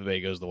Tampa Bay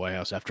goes to the White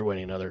House after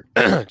winning another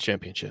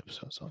championship.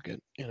 So it's all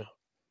good, I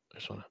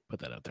just want to put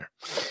that out there.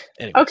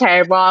 Anyways.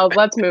 Okay, well,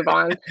 let's move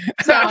on.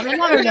 So on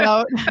another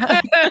note,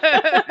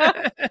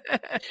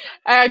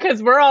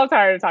 because we're all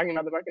tired of talking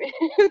about the Buccaneers.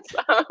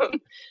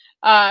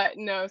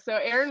 No, so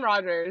Aaron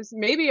Rodgers,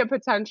 maybe a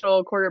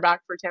potential quarterback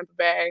for Tampa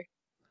Bay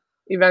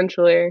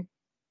eventually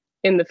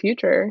in the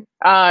future.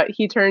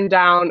 He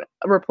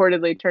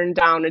reportedly turned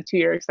down a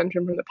 2-year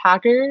extension from the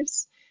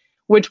Packers,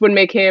 which would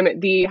make him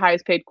the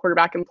highest paid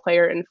quarterback and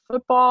player in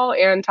football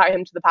and tie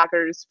him to the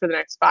Packers for the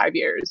next 5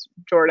 years.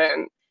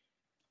 Jordan,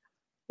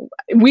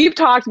 me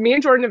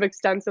and Jordan have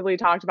extensively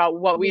talked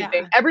about what we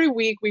think. Every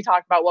week we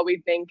talk about what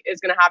we think is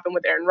going to happen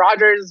with Aaron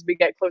Rodgers as we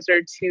get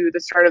closer to the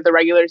start of the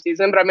regular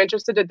season. But I'm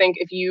interested to think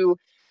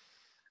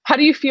how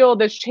do you feel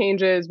this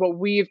changes what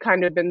we've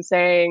kind of been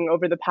saying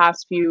over the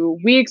past few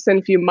weeks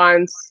and few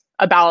months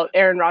about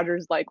Aaron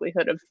Rodgers'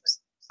 likelihood of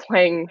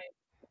playing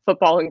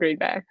football in Green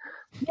Bay?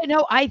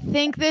 I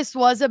think this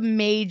was a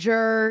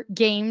major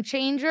game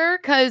changer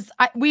because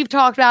we've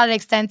talked about it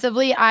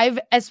extensively. I've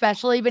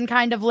especially been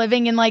kind of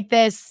living in like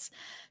this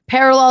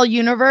parallel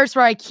universe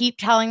where I keep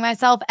telling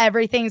myself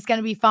everything's going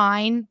to be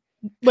fine,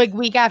 like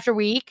week after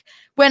week,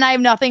 when I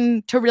have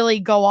nothing to really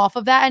go off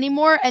of that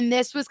anymore. And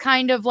this was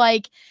kind of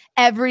like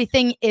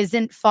everything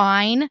isn't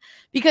fine,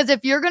 because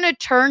if you're going to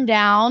turn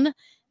down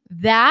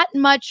that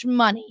much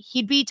money,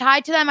 he'd be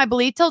tied to them, I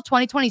believe, till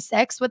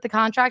 2026 with the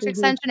contract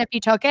extension if he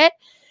took it.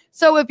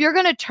 So if you're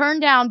going to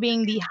turn down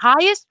being the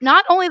highest,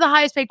 not only the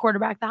highest paid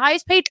quarterback, the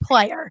highest paid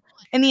player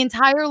in the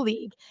entire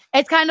league,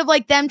 it's kind of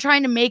like them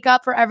trying to make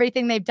up for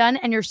everything they've done.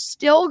 And you're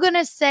still going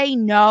to say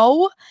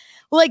no.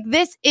 Like,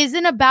 this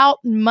isn't about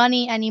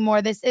money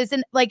anymore. This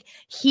isn't like,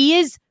 he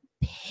is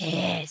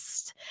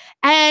pissed.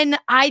 And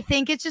I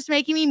think it's just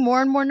making me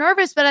more and more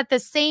nervous. But at the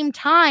same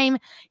time,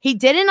 he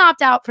didn't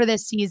opt out for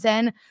this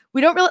season. We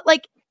don't really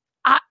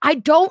I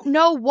don't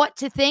know what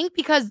to think,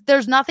 because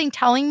there's nothing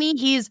telling me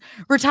he's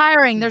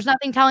retiring. There's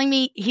nothing telling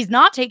me he's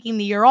not taking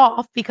the year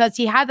off, because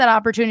he had that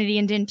opportunity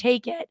and didn't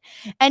take it.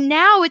 And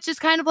now it's just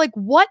kind of like,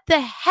 what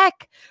the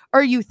heck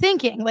are you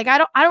thinking? Like, I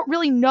don't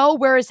really know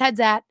where his head's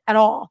at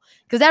all,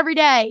 because every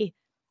day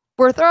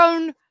we're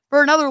thrown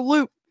for another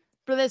loop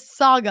for this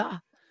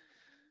saga.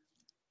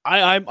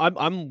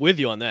 I'm with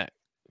you on that,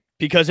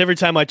 because every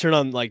time I turn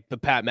on like the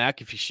Pat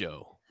McAfee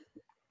show,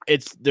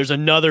 there's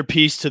another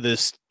piece to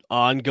this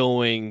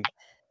ongoing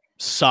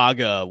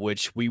saga,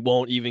 which we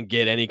won't even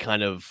get any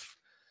kind of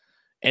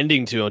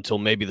ending to until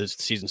maybe the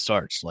season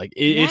starts. Like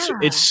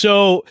it's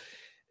so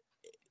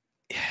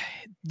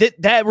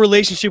that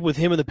relationship with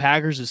him and the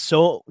Packers is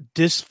so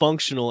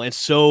dysfunctional and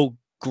so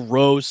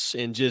gross,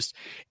 and just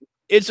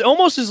it's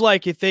almost as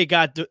like if they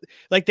got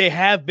like they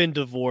have been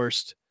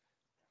divorced,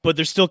 but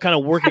they're still kind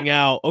of working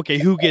out, okay,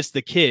 who gets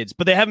the kids,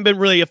 but they haven't been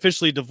really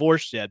officially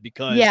divorced yet,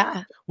 because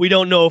we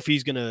don't know if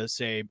he's going to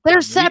say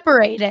they're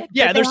separated.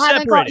 Yeah, they're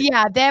separated.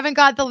 They haven't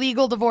got the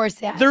legal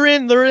divorce yet. They're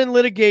in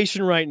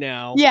litigation right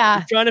now. Yeah.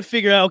 They're trying to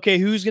figure out, okay,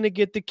 who's going to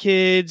get the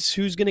kids,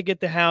 who's going to get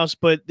the house,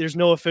 but there's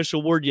no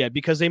official word yet,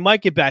 because they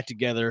might get back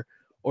together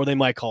or they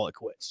might call it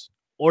quits.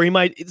 Or he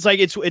might, it's like,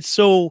 it's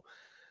so.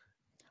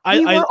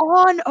 We were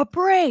on a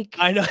break.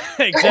 I know,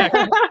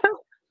 exactly.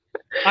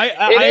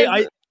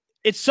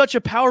 It's such a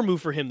power move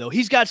for him, though.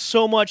 He's got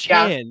so much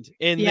hand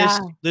in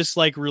this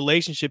like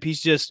relationship. He's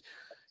just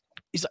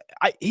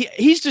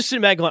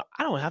sitting back going,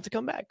 I don't have to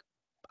come back.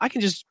 I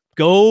can just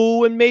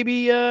go and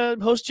maybe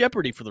host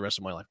Jeopardy for the rest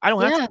of my life. I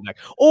don't have to come back,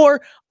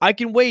 or I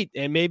can wait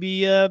and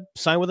maybe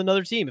sign with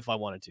another team if I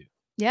wanted to.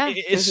 Yeah,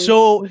 it's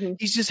so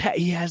he's just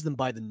he has them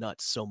by the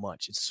nuts so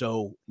much. It's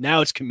so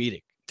now it's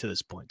comedic to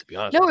this point, to be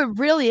honest. No, it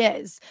really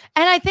is,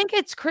 and I think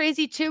it's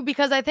crazy too,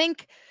 because I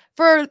think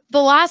for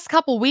the last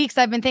couple weeks,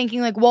 I've been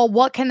thinking like, well,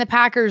 what can the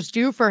Packers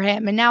do for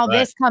him? And now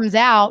this comes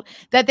out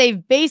that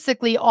they've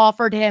basically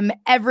offered him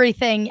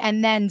everything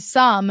and then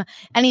some,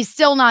 and he's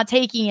still not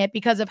taking it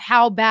because of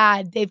how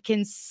bad they've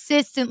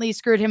consistently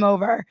screwed him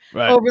over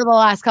the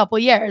last couple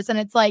years. And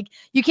it's like,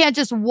 you can't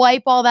just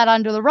wipe all that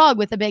under the rug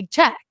with a big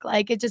check.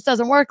 Like, it just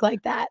doesn't work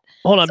like that.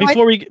 Hold on.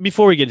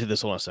 Before we get into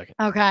this, hold on a second.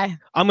 Okay.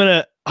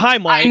 Hi,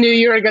 Mike. I knew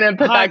you were going to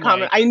put that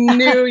comment. I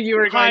knew you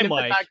were going to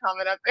put Mike. that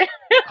comment up there.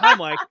 Hi,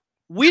 Mike.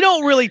 We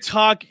don't really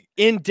talk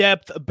in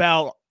depth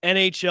about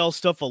NHL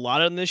stuff a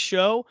lot on this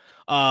show.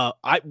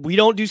 We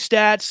don't do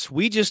stats.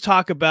 We just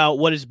talk about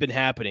what has been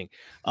happening.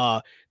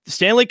 The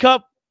Stanley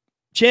Cup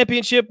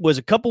championship was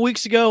a couple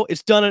weeks ago.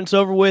 It's done and it's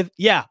over with.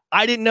 Yeah,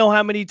 I didn't know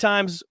how many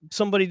times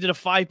somebody did a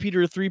 5-peat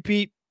or a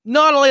 3-peat.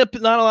 Not a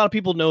lot of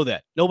people know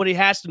that. Nobody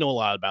has to know a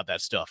lot about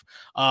that stuff.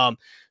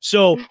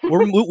 So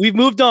we've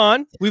moved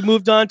on. We've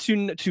moved on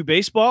to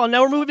baseball, and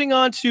now we're moving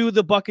on to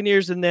the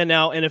Buccaneers, and then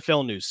now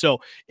NFL news. So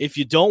if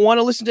you don't want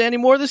to listen to any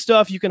more of this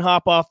stuff, you can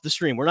hop off the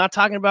stream. We're not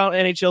talking about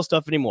NHL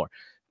stuff anymore.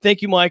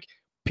 Thank you, Mike.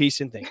 Peace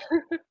and thank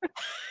you.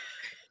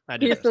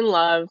 Peace and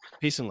love.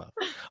 Peace and love.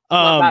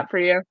 Love that for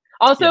you.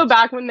 Also,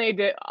 back when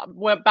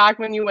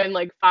you win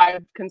like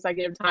 5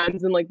 consecutive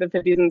times in like the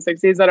 50s and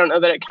 60s, I don't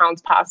know that it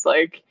counts past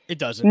like it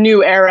doesn't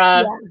new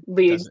era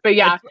leagues, but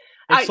yeah,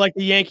 it's like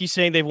the Yankees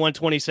saying they've won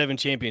 27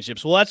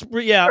 championships. Well, that's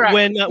correct.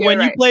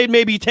 when you played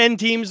maybe 10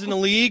 teams in the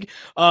league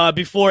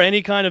before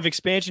any kind of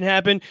expansion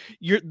happened.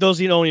 Those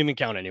you don't even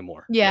count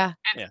anymore. Yeah,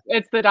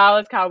 it's the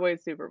Dallas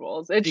Cowboys Super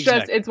Bowls. It's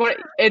exactly.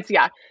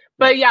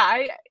 But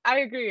yeah, I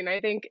agree, and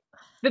I think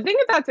the thing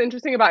that's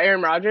interesting about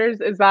Aaron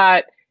Rodgers is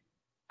that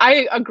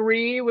I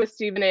agree with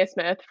Stephen A.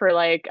 Smith for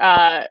like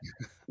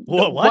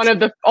one of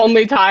the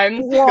only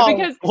times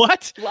because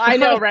what I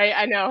know, right?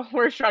 I know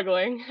we're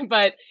struggling,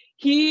 but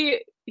he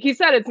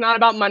said it's not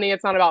about money,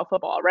 it's not about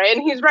football, right?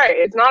 And he's right.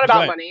 It's not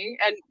about money,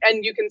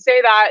 and you can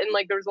say that, and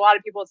like there's a lot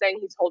of people saying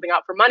he's holding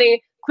out for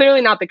money. Clearly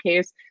not the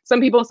case.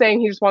 Some people saying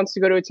he just wants to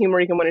go to a team where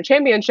he can win a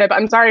championship.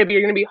 I'm sorry, but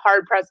you're going to be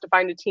hard pressed to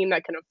find a team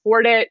that can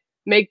afford it,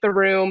 make the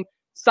room,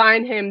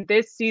 sign him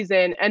this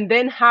season, and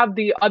then have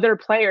the other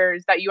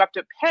players that you have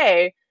to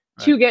pay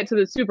to get to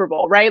the Super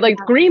Bowl, right? Like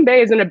Green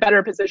Bay is in a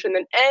better position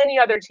than any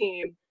other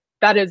team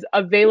that is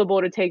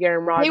available to take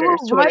Aaron Rodgers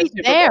to win a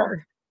Super Bowl.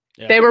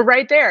 Yeah. They were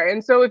right there.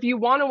 And so if you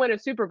want to win a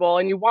Super Bowl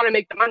and you want to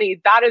make the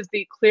money, that is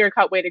the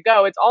clear-cut way to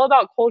go. It's all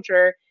about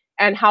culture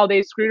and how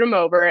they screwed him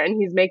over,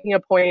 and he's making a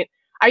point.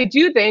 I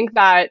do think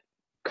that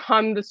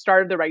come the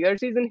start of the regular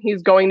season,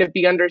 he's going to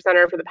be under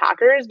center for the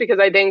Packers because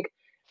I think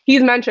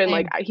he's mentioned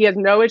like he has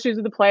no issues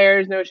with the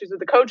players, no issues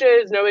with the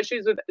coaches, no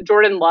issues with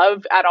Jordan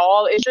Love at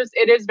all.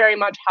 It is very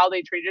much how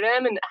they treated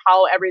him and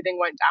how everything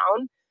went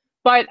down.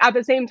 But at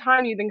the same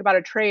time, you think about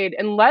a trade,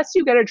 unless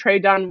you get a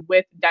trade done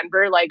with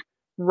Denver, like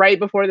right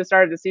before the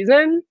start of the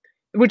season,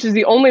 which is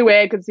the only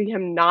way I could see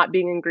him not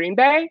being in Green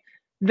Bay,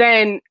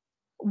 then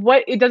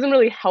it doesn't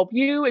really help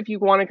you if you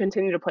want to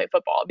continue to play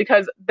football,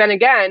 because then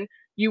again,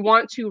 you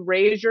want to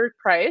raise your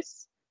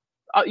price.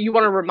 You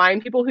want to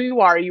remind people who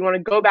you are. You want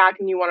to go back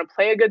and you want to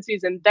play a good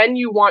season. Then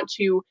you want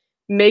to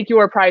make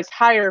your price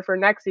higher for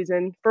next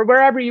season for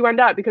wherever you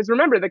end up. Because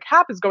remember, the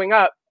cap is going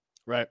up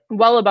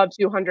well above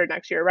 200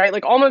 next year, right?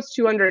 Like almost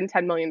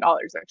 $210 million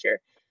next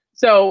year.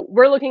 So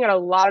we're looking at a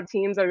lot of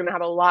teams that are going to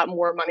have a lot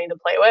more money to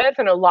play with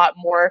and a lot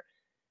more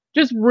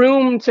just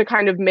room to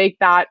kind of make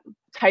that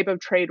type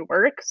of trade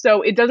work.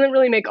 So it doesn't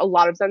really make a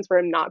lot of sense for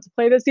him not to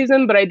play this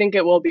season, but I think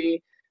it will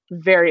be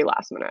very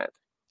last minute.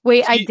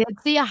 Wait, I did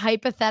see a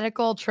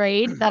hypothetical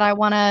trade that I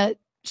want to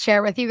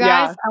share with you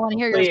guys. Yeah, I want to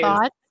hear your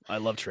thoughts. I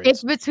love trades.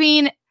 It's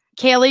between,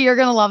 Kaylee, you're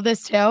going to love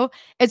this too.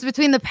 It's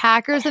between the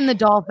Packers and the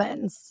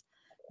Dolphins.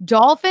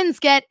 Dolphins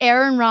get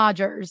Aaron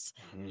Rodgers.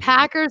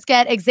 Packers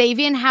get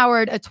Xavier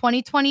Howard, a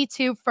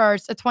 2022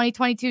 first, a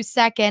 2022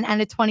 second,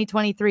 and a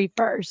 2023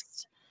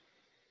 first.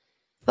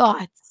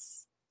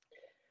 Thoughts?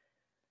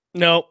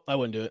 No, I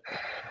wouldn't do it.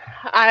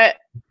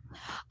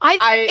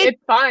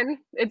 It's fun.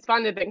 It's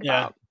fun to think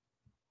about.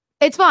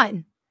 It's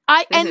fun.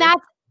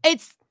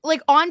 It's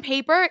like on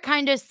paper, it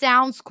kind of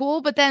sounds cool,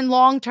 but then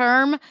long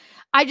term,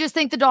 I just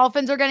think the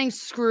Dolphins are getting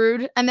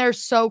screwed and they're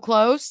so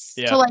close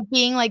to like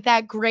being like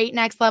that great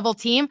next level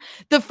team.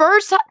 The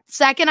first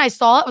second I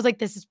saw it, I was like,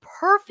 this is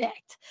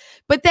perfect.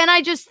 But then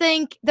I just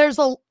think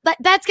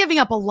that's giving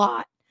up a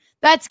lot.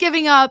 That's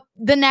giving up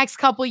the next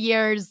couple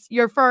years,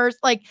 your first,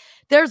 like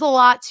there's a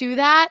lot to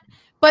that.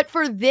 But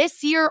for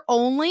this year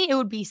only, it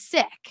would be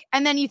sick.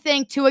 And then you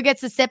think Tua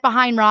gets to sit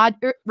behind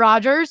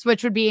Rodgers,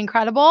 which would be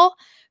incredible.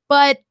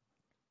 But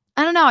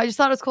I don't know. I just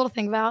thought it was cool to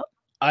think about.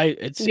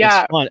 It's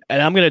fun.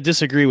 And I'm going to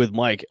disagree with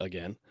Mike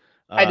again.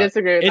 I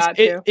disagree with that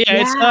too.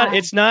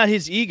 It's not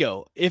his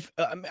ego.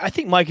 I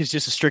think Mike is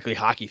just a strictly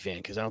hockey fan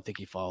because I don't think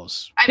he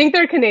follows. I think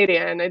they're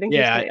Canadian. I think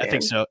I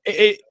think so.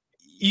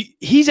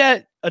 He's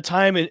at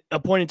a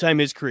point in time in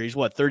his career. He's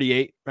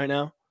 38 right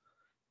now.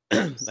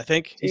 I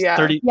think he's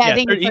 30. Yeah, I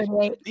think 30,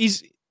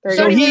 he's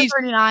 38. He's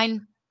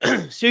 39.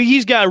 So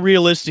he's got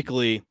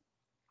realistically,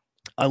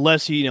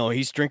 unless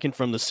he's drinking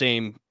from the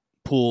same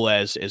pool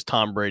as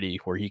Tom Brady,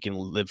 where he can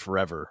live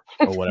forever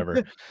or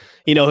whatever.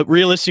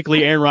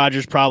 Realistically, Aaron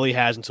Rodgers probably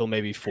has until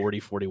maybe 40,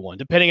 41,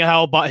 depending on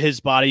how his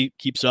body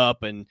keeps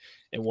up and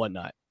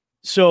whatnot.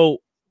 So,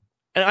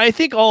 and I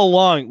think all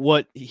along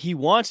what he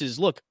wants is,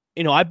 look,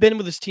 I've been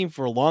with this team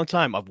for a long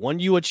time. I've won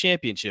you a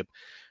championship.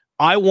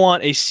 I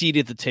want a seat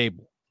at the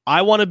table.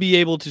 I want to be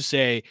able to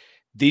say,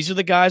 these are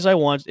the guys I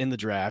want in the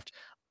draft.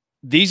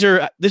 This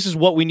is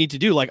what we need to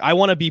do. Like, I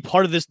want to be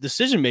part of this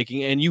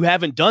decision-making, and you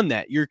haven't done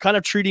that. You're kind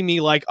of treating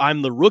me like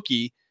I'm the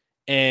rookie,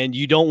 and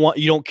you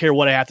don't care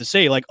what I have to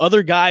say. Like,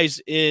 other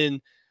guys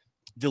in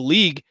the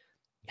league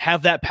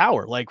have that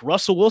power. Like,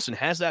 Russell Wilson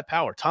has that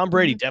power. Tom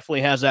Brady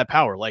definitely has that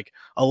power. Like,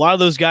 a lot of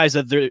those guys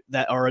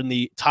that are in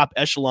the top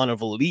echelon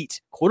of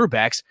elite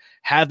quarterbacks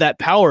have that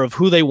power of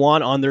who they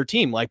want on their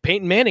team. Like,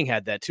 Peyton Manning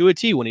had that to a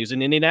T when he was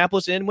in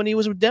Indianapolis and when he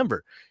was with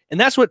Denver. And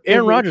that's what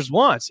Aaron Rodgers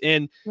wants.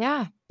 And,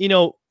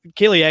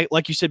 Kaylee,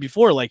 like you said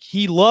before, like,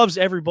 he loves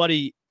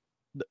everybody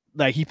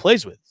that he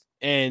plays with.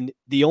 And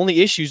the only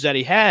issues that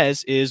he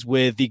has is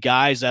with the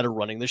guys that are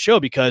running the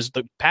show, because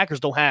the Packers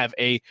don't have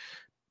a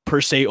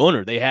per se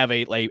owner. They have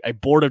a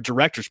board of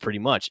directors pretty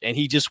much. And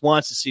he just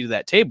wants to see to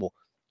that table.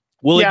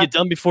 Will it get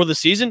done before the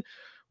season?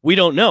 We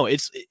don't know.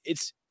 It's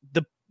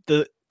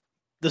the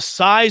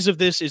size of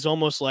this is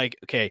almost like,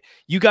 okay,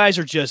 you guys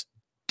are just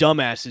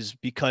dumbasses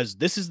because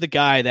this is the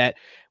guy that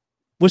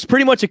was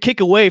pretty much a kick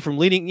away from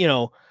leading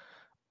you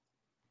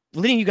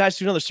guys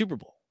to another Super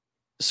Bowl.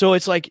 So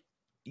it's like,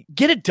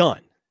 get it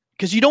done,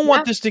 because you don't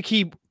want this to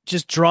keep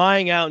just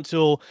drying out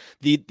until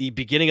the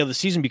beginning of the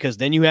season, because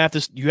then you have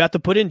to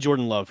put in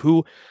Jordan Love,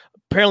 who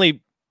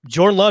apparently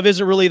Jordan Love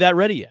isn't really that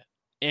ready yet.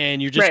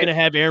 And you're just going to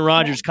have Aaron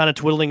Rodgers kind of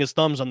twiddling his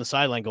thumbs on the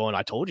sideline going,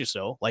 I told you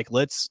so. Like,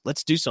 let's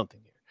do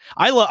something here.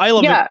 I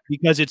love it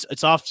because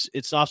it's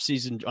off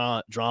season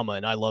drama.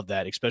 And I love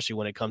that, especially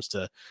when it comes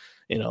to,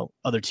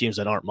 other teams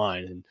that aren't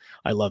mine. And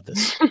I love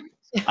this.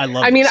 I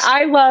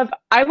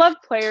love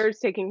players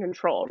taking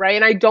control, right?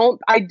 And I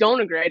don't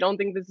agree. I don't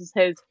think this is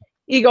his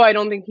ego. I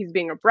don't think he's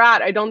being a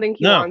brat. I don't think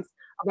he wants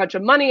a bunch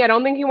of money. I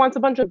don't think he wants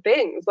a bunch of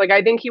things. Like,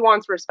 I think he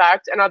wants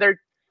respect, and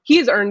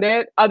he's earned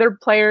it. Other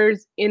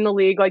players in the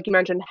league, like you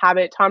mentioned, have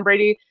it. Tom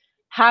Brady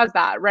has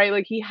that, right?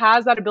 Like, he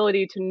has that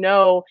ability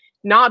to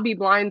not be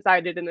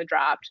blindsided in the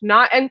draft.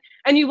 And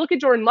you look at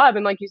Jordan Love,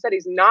 and like you said,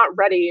 he's not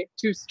ready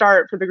to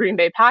start for the Green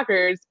Bay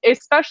Packers,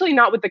 especially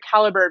not with the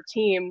caliber of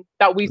team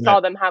that we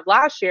saw them have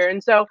last year.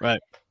 And so,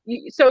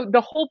 so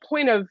the whole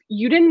point of,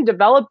 you didn't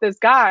develop this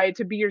guy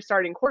to be your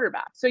starting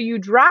quarterback. So you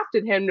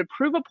drafted him to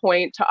prove a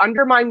point, to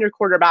undermine your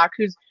quarterback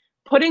who's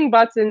putting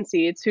butts in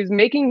seats, who's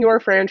making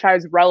your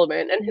franchise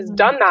relevant, and has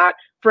done that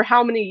for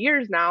how many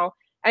years now.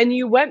 And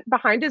you went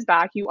behind his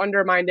back, you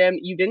undermined him,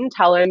 you didn't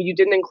tell him, you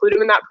didn't include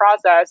him in that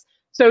process.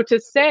 So to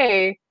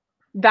say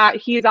that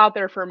he's out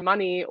there for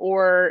money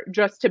or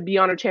just to be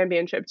on a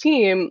championship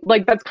team,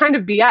 like, that's kind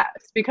of BS,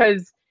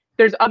 because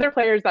there's other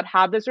players that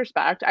have this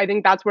respect. I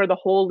think that's where the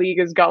whole league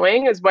is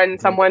going, is when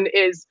someone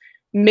is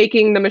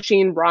making the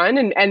machine run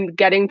and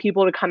getting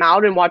people to come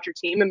out and watch your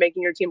team and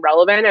making your team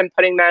relevant and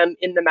putting them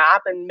in the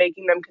map and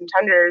making them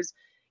contenders,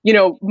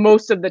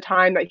 most of the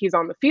time that he's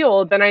on the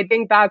field. Then I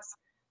think that's,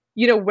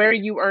 where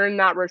you earn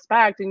that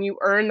respect and you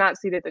earn that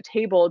seat at the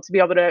table to be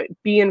able to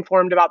be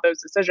informed about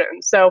those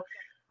decisions. So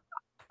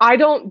I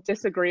don't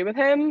disagree with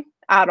him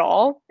at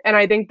all. And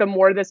I think the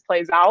more this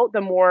plays out,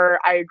 the more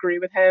I agree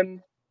with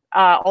him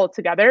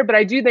altogether. But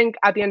I do think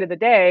at the end of the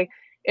day,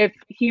 if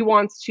he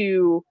wants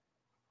to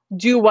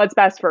do what's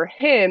best for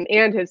him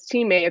and his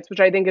teammates, which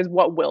I think is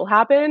what will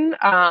happen,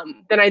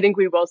 then I think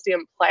we will see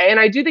him play. And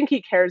I do think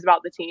he cares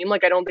about the team.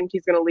 Like, I don't think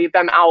he's going to leave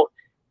them out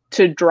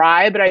to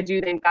dry, but I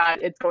do think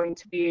that it's going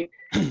to be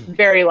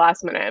very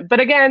last minute. But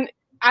again,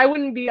 I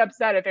wouldn't be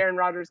upset if Aaron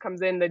Rodgers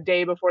comes in the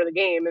day before the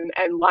game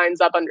and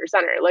lines up under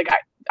center. Like,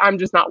 I'm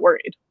just not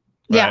worried.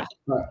 Yeah.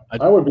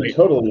 I would be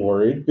totally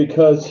worried,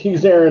 because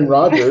he's Aaron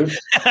Rodgers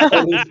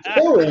and he's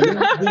killing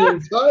the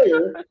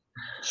entire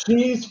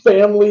cheese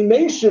family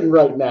nation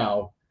right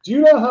now. Do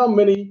you know how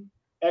many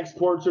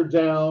exports are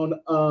down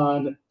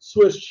on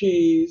Swiss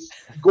cheese,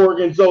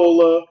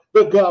 Gorgonzola,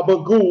 the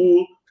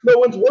Gabagool? No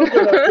one's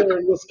working up there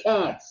in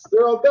Wisconsin.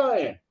 They're all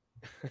dying.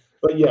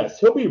 But yes,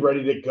 he'll be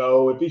ready to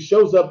go if he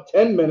shows up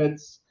 10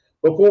 minutes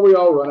before we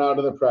all run out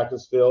of the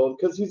practice field,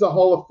 because he's a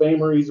Hall of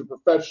Famer. He's a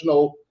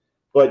professional.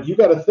 But you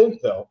got to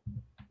think, though,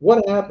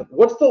 what happened?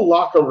 What's the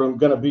locker room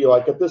going to be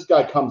like if this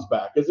guy comes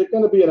back? Is it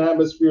going to be an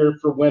atmosphere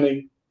for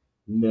winning?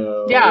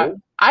 No. Yeah,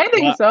 I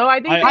think so.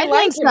 I think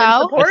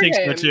so. I think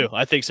so too.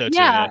 I think so too.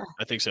 Yeah.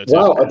 I think so too.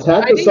 Wow,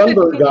 attack the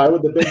sunburned guy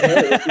with the big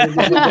hair.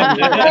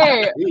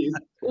 Hey,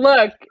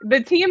 look,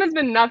 the team has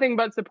been nothing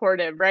but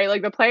supportive, right?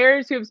 Like, the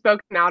players who have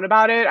spoken out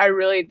about it, I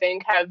really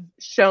think have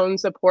shown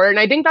support. And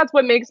I think that's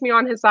what makes me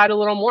on his side a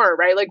little more,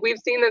 right? Like, we've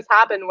seen this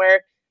happen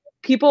where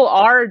people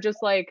are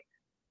just like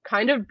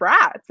kind of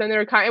brats, and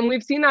and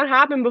we've seen that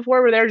happen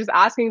before, where they're just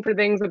asking for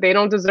things that they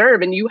don't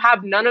deserve, and you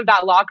have none of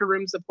that locker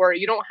room support.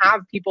 You don't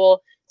have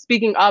people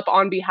speaking up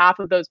on behalf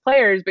of those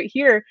players. But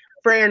here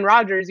for Aaron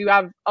Rodgers, you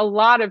have a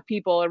lot of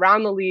people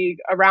around the league,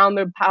 around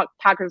the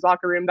Packers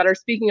locker room that are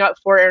speaking up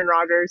for Aaron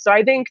Rodgers. So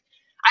I think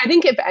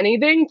if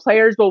anything,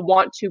 players will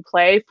want to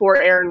play for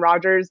Aaron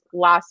Rodgers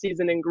last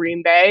season in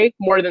Green Bay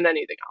more than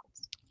anything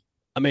else.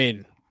 I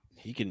mean,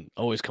 he can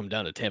always come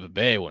down to Tampa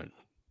Bay when,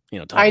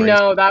 Tom I Brady's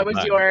know that was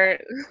your.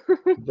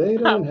 They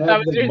don't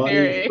have the money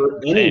theory. for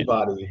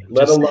anybody,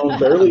 let alone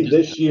barely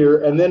this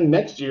year, and then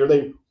next year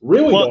they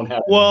really don't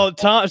have. Well,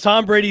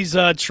 Tom Brady's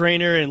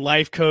trainer and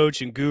life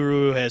coach and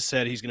guru has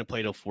said he's going to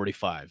play till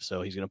 45,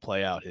 so he's going to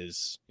play out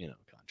his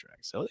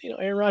contract. So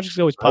Aaron Rodgers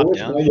always pop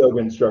down. My yoga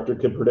instructor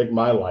could predict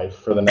my life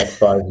for the next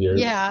 5 years.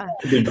 Yeah,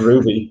 it'd be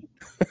groovy.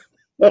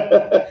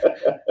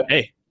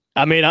 Hey,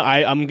 I mean,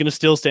 I'm going to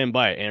still stand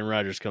by it. Aaron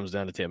Rodgers comes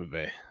down to Tampa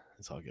Bay.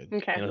 It's all good.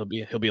 Okay.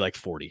 He'll be like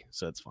 40,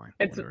 so it's fine.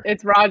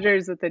 It's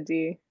Rodgers with the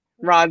D.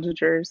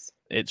 Rodgers.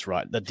 It's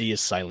right. The D is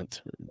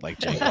silent, like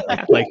Django.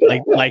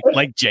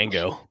 like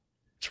Django.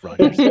 It's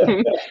Rodgers.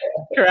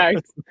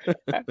 Correct.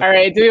 All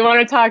right. Do we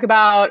want to talk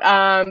about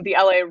the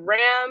LA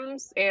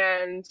Rams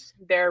and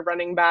their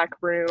running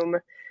back room?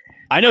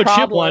 I know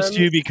Chip wants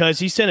to because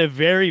he sent a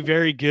very,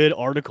 very good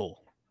article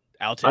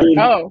out to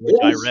which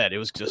I read. It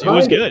was good.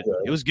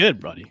 It was good,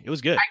 buddy. It was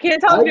good. I can't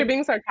tell if you're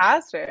being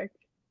sarcastic.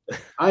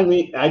 I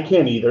mean, I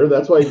can't either.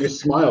 That's why he just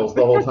smiles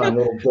the whole time.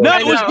 No,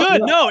 it was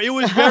good. No, it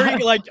was very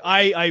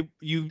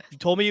you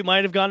told me it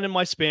might have gotten in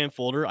my spam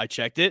folder. I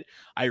checked it.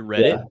 I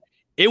read it.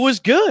 It was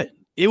good.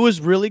 It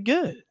was really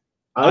good.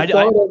 I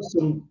thought of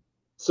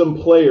some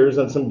players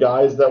and some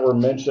guys that were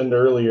mentioned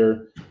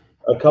earlier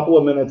a couple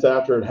of minutes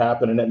after it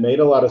happened, and it made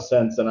a lot of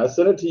sense. And I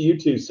sent it to you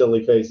two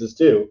silly faces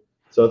too.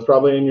 So it's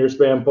probably in your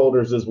spam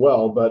folders as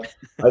well. But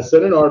I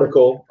sent an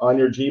article on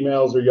your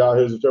Gmails or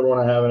Yahoos, whichever one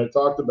I have, and it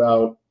talked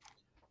about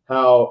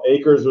how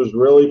Akers was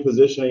really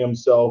positioning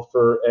himself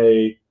for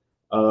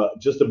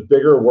just a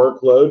bigger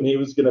workload, and he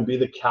was going to be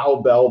the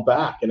cowbell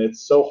back. And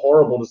it's so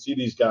horrible to see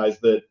these guys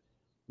that,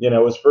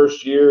 his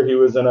first year he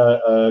was in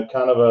a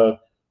kind of a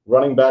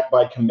running back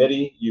by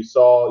committee. You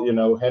saw,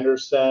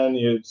 Henderson,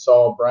 you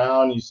saw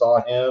Brown, you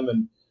saw him,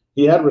 and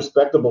he had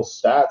respectable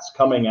stats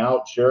coming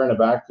out, sure, in a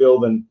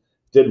backfield and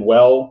did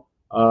well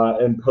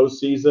in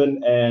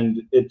postseason.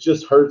 And it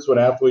just hurts when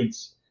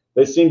athletes,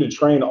 they seem to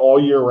train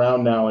all year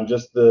round now, and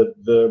just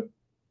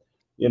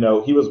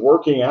he was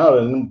working out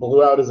and then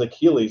blew out his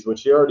Achilles,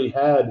 which he already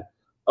had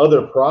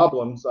other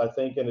problems, I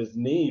think, in his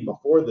knee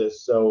before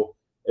this. So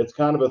it's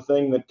kind of a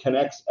thing that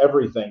connects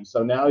everything.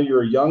 So now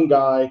you're a young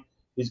guy.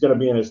 He's going to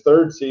be in his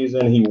third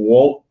season. He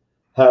won't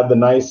have the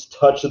nice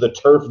touch of the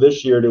turf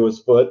this year to his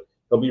foot.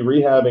 He'll be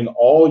rehabbing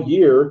all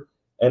year,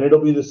 and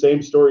it'll be the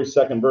same story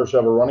second verse. You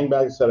have a running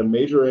back that's had a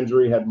major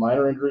injury, had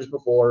minor injuries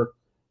before,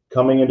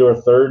 coming into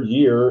a third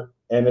year,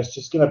 and it's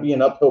just going to be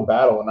an uphill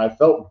battle. And I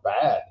felt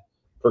bad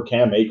for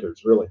Cam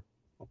Akers, really.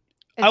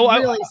 It's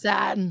really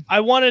sad. I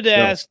wanted to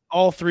ask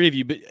all three of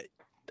you, but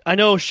I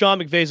know Sean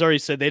McVay's already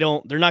said they're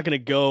not going to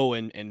go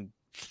and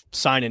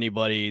sign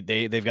anybody.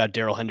 They've got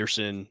Darrell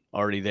Henderson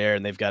already there,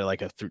 and they've got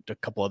like a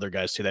couple other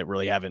guys too that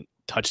really haven't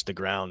touched the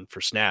ground for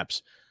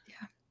snaps.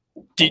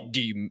 Yeah. Do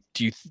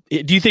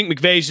you think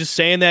McVay's just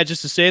saying that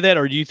just to say that,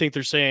 or do you think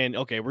they're saying,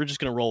 okay, we're just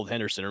going to roll with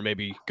Henderson, or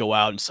maybe go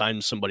out and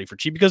sign somebody for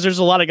cheap? Because there's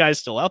a lot of guys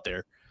still out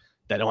there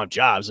that don't have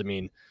jobs. I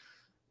mean,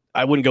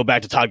 I wouldn't go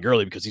back to Todd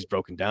Gurley because he's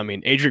broken down. I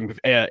mean,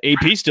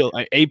 AP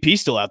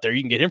still out there.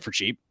 You can get him for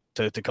cheap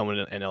to come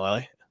in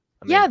LA.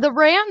 The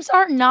Rams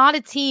are not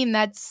a team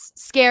that's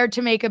scared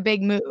to make a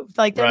big move.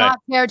 Like, they're not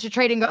scared to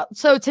trade and go.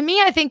 So to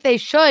me, I think they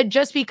should,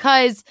 just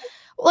because,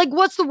 like,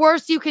 what's the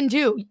worst you can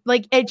do?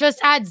 Like, it just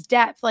adds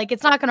depth. Like,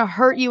 it's not going to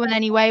hurt you in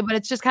any way, but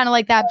it's just kind of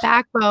like that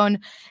backbone.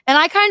 And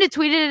I kind of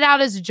tweeted it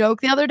out as a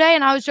joke the other day,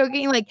 and I was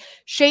joking, like,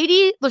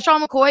 shady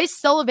LaShawn McCoy is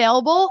still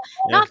available.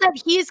 Yeah. Not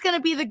that he's going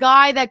to be the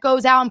guy that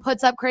goes out and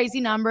puts up crazy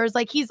numbers.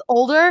 Like, he's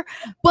older,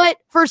 but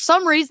for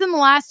some reason, the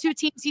last two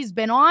teams he's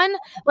been on,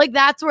 like,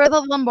 that's where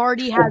the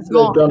Lombardi has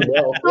gone. Well.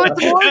 So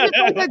it's more just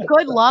like a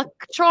good luck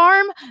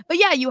charm. But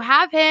yeah, you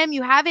have him,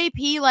 you have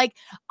AP. Like,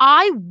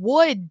 I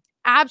would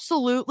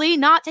absolutely,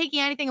 not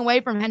taking anything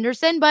away from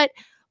Henderson, but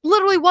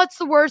literally, what's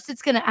the worst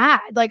it's going to add?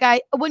 Like,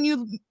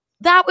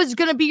 that was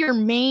going to be your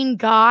main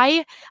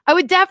guy, I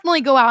would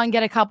definitely go out and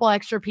get a couple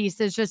extra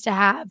pieces just to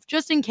have,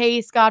 just in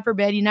case, God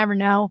forbid, you never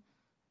know.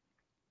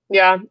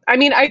 Yeah. I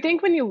mean, I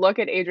think when you look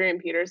at Adrian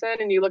Peterson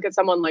and you look at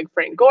someone like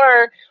Frank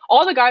Gore,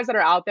 all the guys that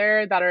are out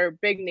there that are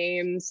big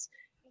names,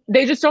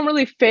 they just don't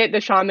really fit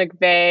the Sean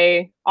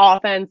McVay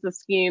offense, the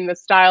scheme, the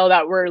style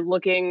that we're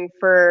looking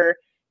for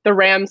the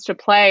Rams to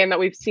play and that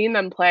we've seen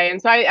them play. And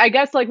so I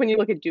guess, like, when you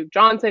look at Duke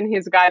Johnson,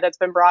 he's a guy that's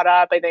been brought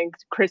up. I think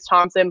Chris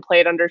Thompson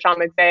played under Sean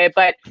McVay,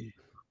 but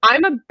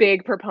I'm a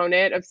big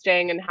proponent of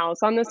staying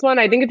in-house on this one.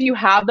 I think if you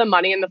have the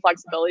money and the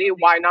flexibility,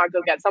 why not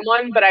go get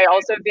someone? But I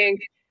also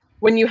think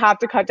when you have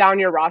to cut down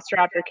your roster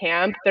after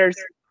camp, I'm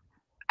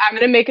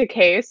going to make a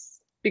case,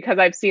 because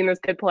I've seen this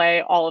kid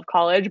play all of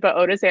college, but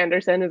Otis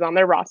Anderson is on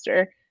their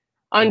roster.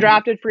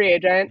 Undrafted free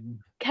agent.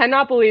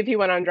 Cannot believe he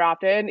went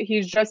undrafted.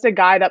 He's just a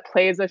guy that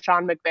plays a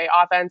Sean McVay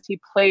offense.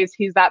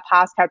 He's that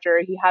pass catcher.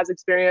 He has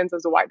experience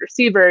as a wide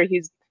receiver.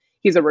 He's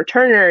He's a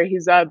returner.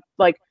 He's a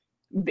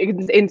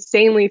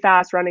insanely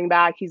fast running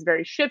back. He's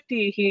very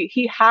shifty.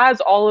 He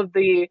has all of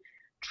the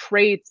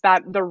traits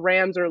that the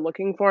Rams are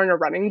looking for in a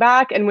running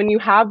back. And when you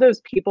have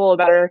those people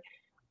that are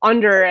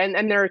under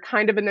and they're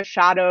kind of in the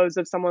shadows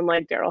of someone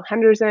like Darrell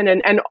Henderson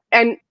and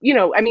you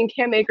know, I mean,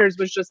 Cam Akers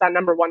was just that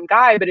number one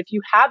guy, but if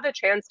you have the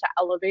chance to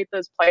elevate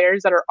those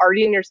players that are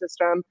already in your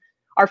system,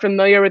 are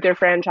familiar with your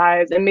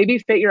franchise, and maybe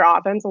fit your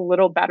offense a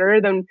little better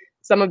than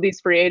some of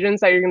these free agents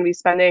that you're going to be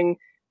spending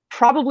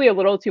probably a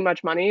little too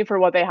much money for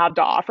what they have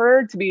to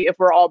offer, to be, if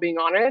we're all being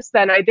honest,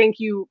 then I think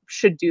you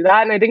should do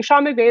that. And I think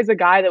Sean McVay is a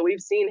guy that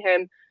we've seen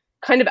him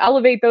kind of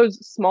elevate those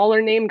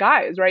smaller name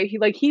guys, right?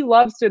 He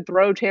loves to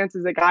throw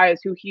chances at guys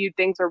who he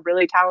thinks are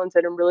really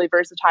talented and really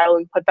versatile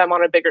and put them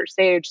on a bigger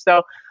stage.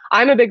 So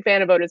I'm a big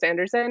fan of Otis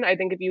Anderson. I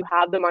think if you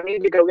have the money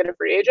to go get a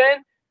free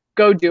agent,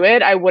 go do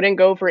it. I wouldn't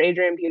go for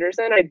Adrian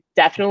Peterson. I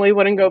definitely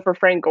wouldn't go for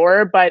Frank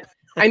Gore, but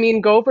I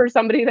mean, go for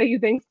somebody that you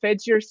think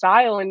fits your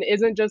style and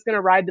isn't just going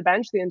to ride the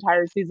bench the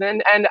entire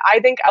season. And I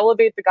think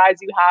elevate the guys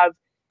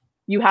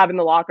you have in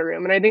the locker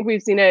room. And I think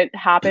we've seen it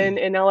happen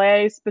in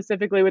LA,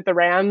 specifically with the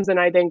Rams. And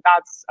I think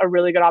that's a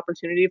really good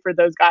opportunity for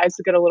those guys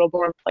to get a little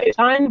more play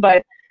time.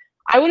 But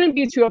I wouldn't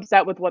be too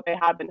upset with what they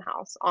have in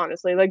house,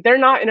 honestly. Like, they're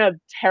not in a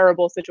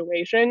terrible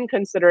situation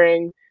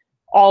considering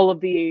all of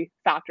the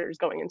factors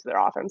going into their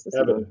offense this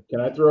Evan, season. can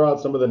I throw out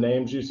some of the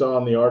names you saw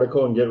in the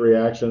article and get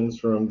reactions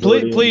from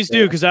Jordy? Please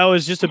do, because I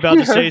was just about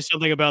to say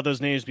something about those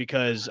names,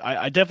 because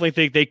I definitely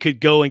think they could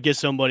go and get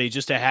somebody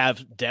just to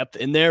have depth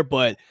in there,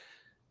 but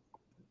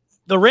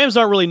the Rams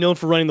aren't really known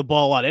for running the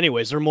ball a lot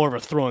anyways. They're more of a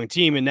throwing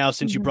team, and now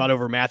since you brought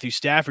over Matthew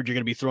Stafford, you're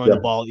going to be throwing the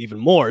ball even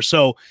more.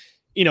 So,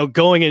 you know,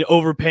 going and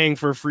overpaying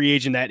for a free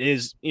agent that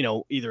is, you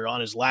know, either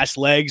on his last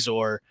legs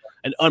or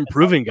an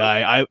unproven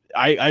guy,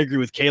 I agree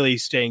with Kaylee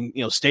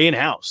stay in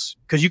house,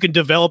 because you can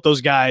develop those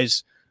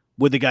guys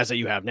with the guys that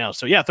you have now.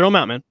 So yeah, throw them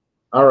out, man.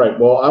 All right.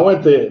 Well, I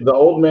went the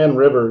old man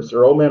Rivers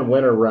or old man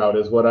Winter route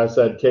is what I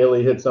said.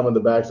 Kaylee hit some of the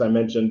backs I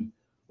mentioned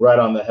right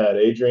on the head.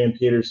 Adrian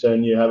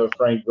Peterson, you have a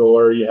Frank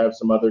Gore, you have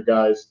some other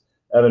guys.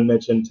 Evan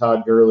mentioned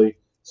Todd Gurley.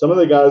 Some of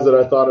the guys that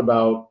I thought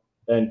about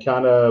and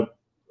kind of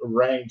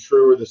rang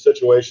true, or the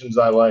situations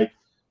I like,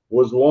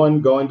 was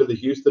one, going to the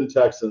Houston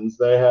Texans.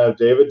 They have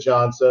David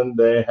Johnson,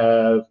 they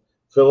have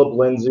Phillip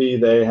Lindsay,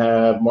 they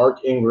have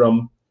Mark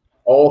Ingram,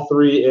 all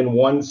three in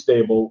one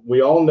stable.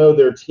 We all know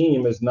their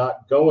team is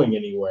not going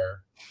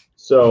anywhere.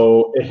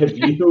 So if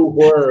you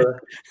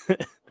were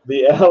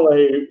the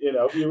LA,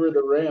 if you were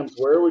the Rams,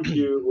 where would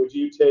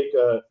you take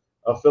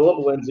a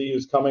Phillip Lindsay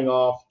who's coming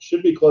off,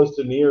 should be close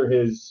to near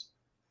his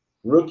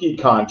rookie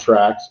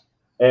contract,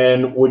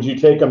 and would you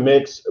take a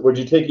mix? Would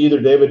you take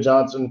either David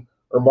Johnson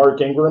or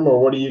Mark Ingram,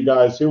 or what do you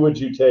guys? Who would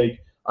you take?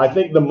 I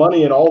think the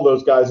money in all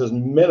those guys is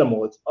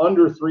minimal. It's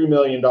under $3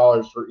 million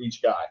for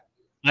each guy.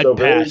 I'd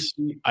pass.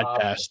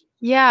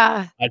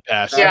 Yeah. I'd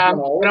pass. Yeah, I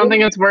don't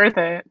think it's worth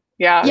it.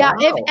 Yeah. Yeah. Wow.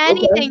 If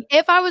anything,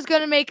 if I was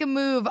going to make a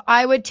move,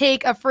 I would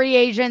take a free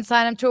agent,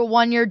 sign him to a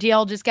 1-year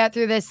deal, just get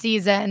through this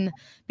season,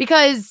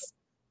 because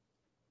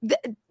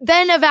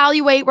then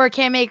evaluate where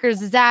Cam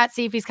Akers is at,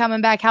 see if he's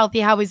coming back healthy,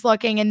 how he's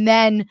looking, and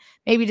then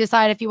maybe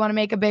decide if you want to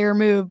make a bigger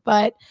move.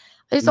 But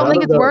I just don't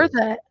think it's worth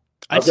it.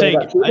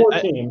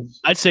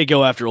 I'd say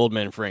go after old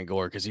man Frank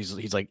Gore, because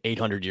he's like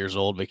 800 years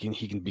old, but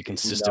he can be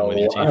consistent with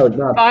your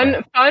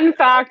team. Fun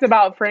fact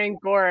about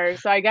Frank Gore.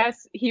 So I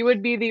guess he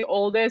would be the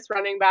oldest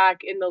running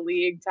back in the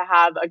league to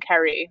have a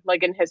carry,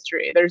 like, in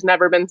history. There's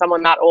never been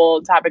someone that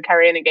old to have a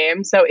carry in a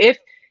game. So if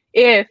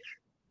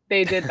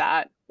they did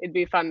that, it'd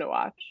be fun to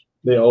watch.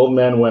 The old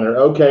man winner.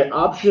 Okay,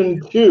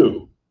 option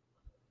 2.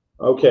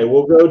 Okay,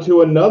 we'll go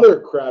to another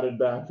crowded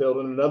backfield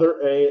and another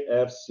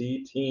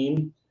AFC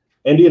team.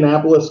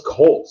 Indianapolis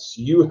Colts.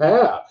 You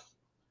have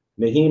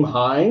Nyheim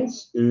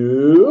Hines.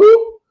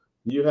 Ooh.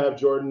 You have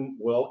Jordan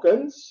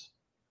Wilkins.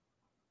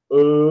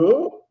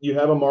 Ooh. You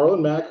have a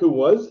Marlon Mack who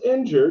was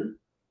injured.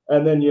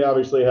 And then you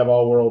obviously have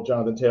all-world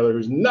Jonathan Taylor,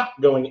 who's not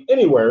going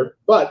anywhere.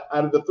 But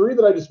out of the three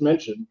that I just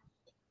mentioned,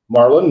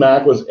 Marlon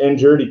Mack was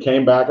injured. He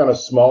came back on a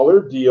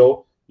smaller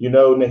deal.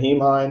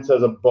 Nyheim Hines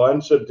has a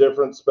bunch of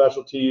different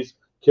specialties,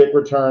 kick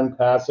return,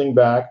 passing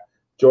back.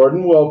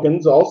 Jordan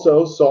Wilkins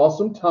also saw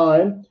some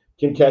time,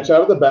 can catch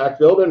out of the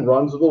backfield, and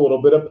runs with a little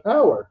bit of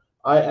power.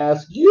 I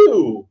ask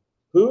you,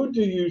 who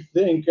do you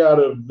think out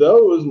of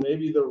those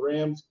maybe the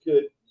Rams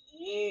could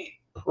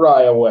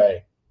pry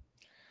away?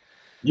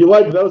 You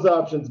like those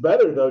options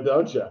better, though,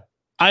 don't you?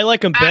 I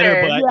like them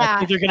better, but I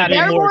think they're going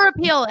to be more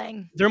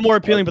appealing. They're more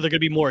appealing, but they're going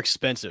to be more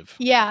expensive.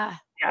 Yeah.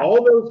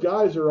 All those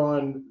guys are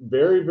on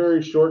very,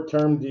 very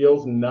short-term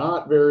deals,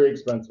 not very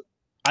expensive.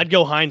 I'd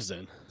go Hines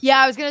then. Yeah,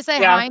 I was going to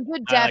say Hines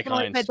would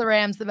definitely fit the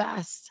Rams the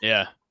best.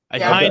 Yeah.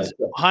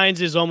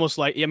 Hines is almost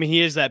like,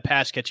 he is that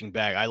pass-catching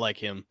back. I like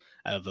him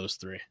out of those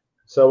three.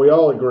 So we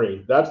all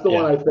agree. That's the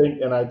one I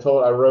think, and I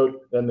wrote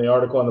in the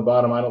article on the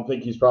bottom, I don't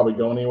think he's probably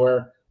going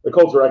anywhere. The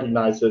Colts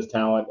recognize his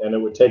talent, and it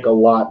would take a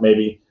lot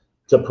maybe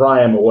to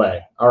pry him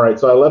away. All right,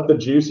 so I left the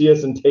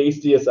juiciest and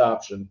tastiest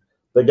option.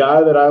 The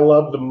guy that I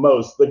love the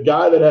most, the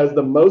guy that has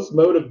the most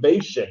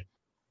motivation,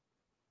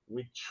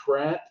 we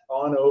trot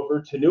on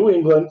over to New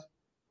England.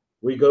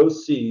 We go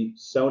see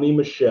Sony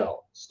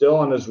Michel, still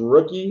on his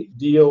rookie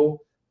deal,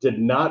 did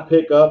not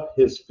pick up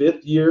his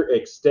 5th-year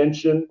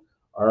extension.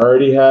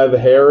 Already have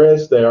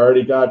Harris. They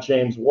already got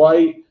James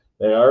White.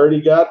 They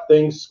already got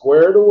things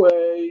squared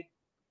away.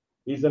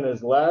 He's in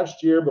his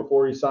last year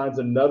before he signs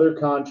another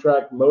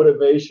contract.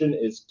 Motivation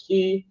is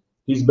key.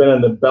 He's been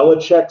in the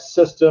Belichick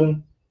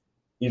system.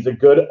 He's a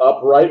good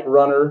upright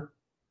runner.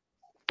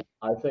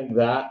 I think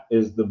that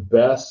is the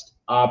best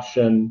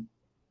option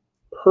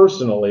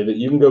personally, that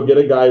you can go get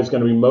a guy who's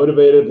going to be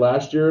motivated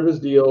last year of his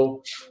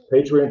deal.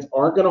 Patriots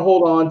aren't going to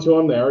hold on to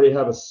him. They already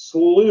have a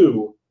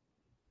slew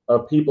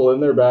of people in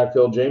their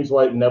backfield. James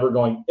White never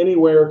going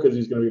anywhere because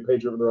he's going to be a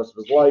Patriot for the rest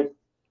of his life.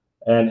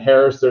 And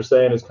Harris, they're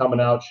saying, is coming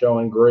out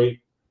showing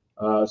great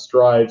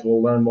strides.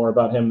 We'll learn more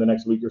about him the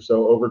next week or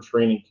so over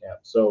training camp.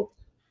 So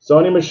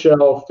Sony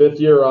Michel,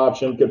 5th-year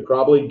option, could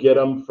probably get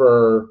him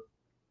for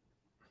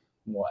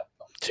what?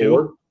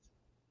 4?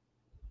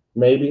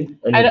 Maybe.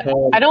 And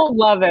I don't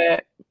love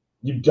it.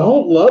 You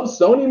don't love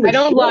Sony Michel? I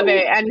don't love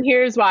it, and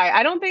here's why.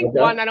 I don't think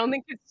I don't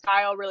think his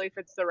style really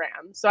fits the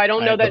Rams. So I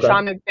don't know that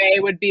Sean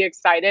McVay would be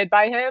excited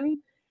by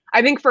him.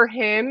 I think for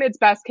him, it's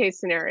best case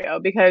scenario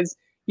because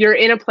you're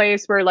in a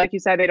place where, like you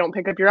said, they don't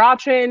pick up your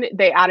option.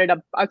 They added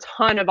a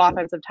ton of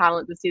offensive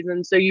talent this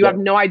season, so you have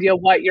no idea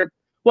what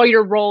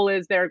your role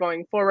is there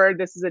going forward.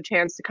 This is a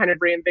chance to kind of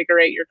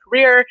reinvigorate your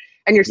career,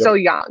 and you're still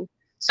young.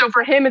 So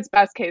for him, it's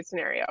best case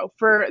scenario.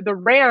 For the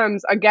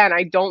Rams, again,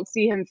 I don't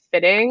see him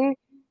fitting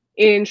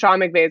in Sean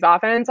McVay's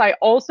offense. I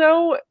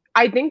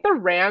think the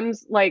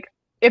Rams, like,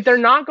 if they're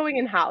not going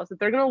in-house, if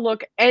they're going to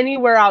look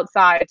anywhere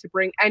outside to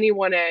bring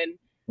anyone in,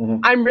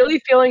 I'm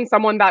really feeling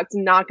someone that's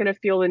not going to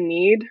feel the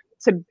need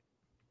to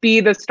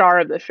be the star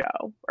of the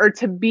show or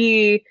to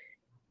be,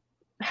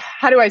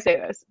 how do I say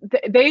this?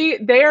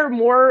 They are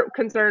more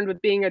concerned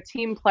with being a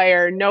team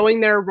player,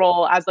 knowing their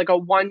role as like a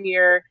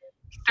 1-year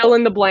fill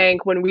in the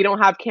blank when we don't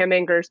have Cam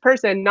Akers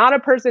person, not a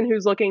person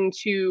who's looking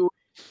to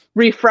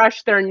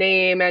refresh their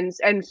name and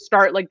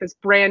start like this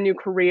brand new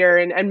career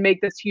and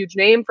make this huge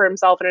name for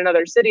himself in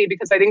another city,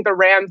 because I think the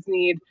Rams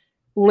need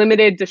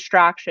limited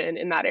distraction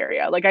in that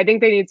area. Like, I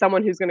think they need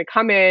someone who's going to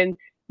come in,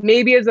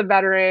 maybe as a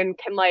veteran,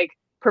 can like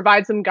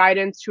provide some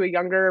guidance to a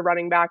younger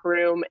running back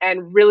room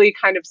and really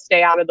kind of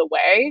stay out of the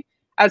way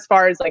as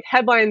far as like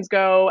headlines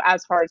go,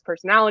 as far as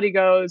personality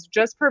goes,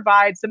 just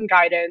provide some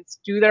guidance,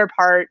 do their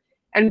part,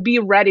 and be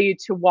ready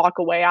to walk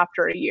away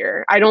after a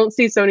year. I don't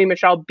see Sony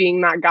Michel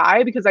being that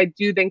guy because I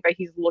do think that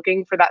he's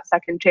looking for that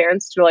second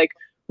chance to like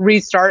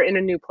restart in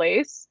a new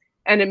place,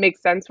 and it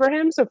makes sense for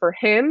him. So for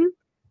him,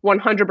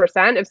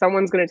 100%, if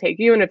someone's going to take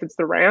you, and if it's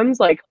the Rams,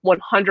 like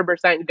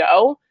 100%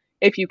 go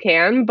if you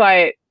can.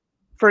 But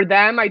for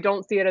them, I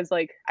don't see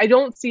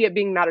it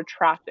being that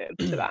attractive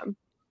to them.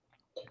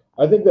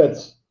 I think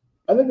that's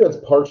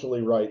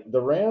partially right.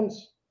 The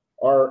Rams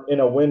are in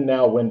a win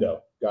now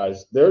window,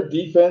 guys. Their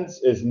defense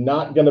is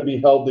not going to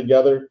be held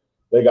together.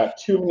 They got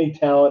too many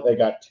talent. They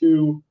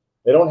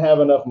don't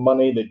have enough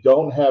money. They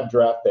don't have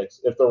draft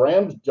picks. If the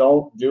Rams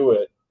don't do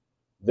it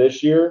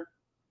this year,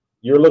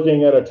 you're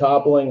looking at a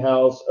toppling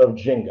house of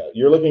Jenga.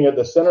 You're looking at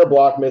the center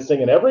block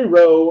missing in every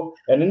row,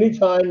 and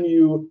anytime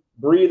you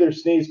breathe or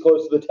sneeze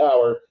close to the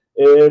tower,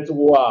 it's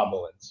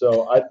wobbling.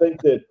 So I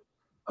think that,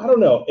 I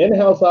don't know,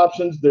 in-house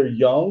options, they're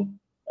young,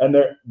 and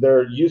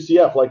they're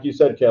UCF, like you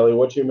said, Kelly,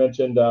 what you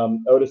mentioned,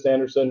 Otis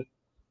Anderson,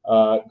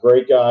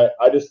 great guy.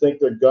 I just think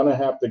they're going to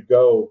have to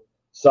go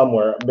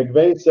somewhere.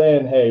 McVay's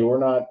saying, hey,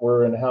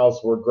 we're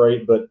in-house, we're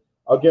great, but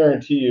I'll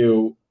guarantee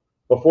you,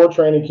 before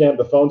training camp,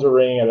 the phones are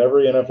ringing at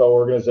every NFL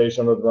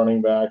organization with running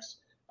backs.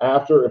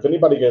 After, if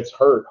anybody gets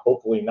hurt,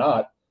 hopefully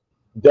not,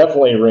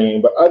 definitely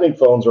ringing. But I think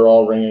phones are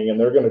all ringing, and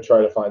they're going to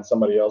try to find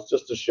somebody else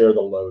just to share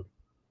the load.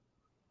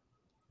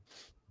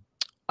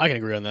 I can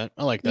agree on that.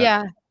 I like that.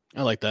 Yeah,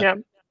 I like that. Yeah.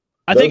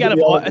 I think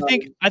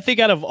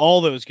out of all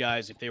those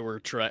guys, if they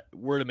were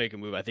to make a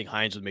move, I think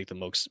Hines would make the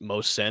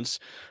most sense.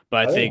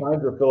 But I think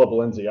Hines or Philip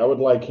Lindsay, I would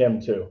like him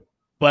too.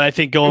 But I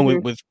think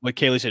going with what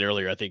Kaylee said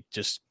earlier, I think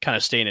just kind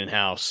of staying in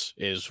house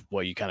is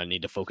what you kind of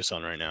need to focus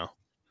on right now,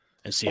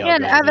 and see how.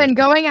 And Evan,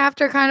 going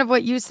after kind of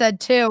what you said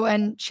too,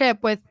 and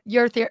Chip with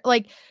your theory,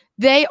 like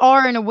they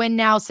are in a win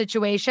now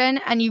situation,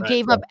 and you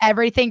gave up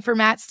everything for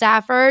Matt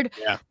Stafford.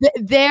 Yeah.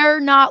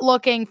 They're not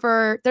going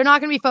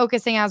to be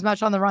focusing as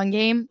much on the run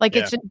game. Like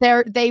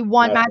they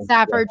want Matt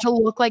Stafford to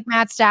look like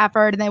Matt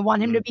Stafford, and they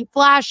want him to be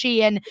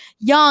flashy and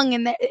young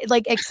and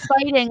like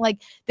exciting.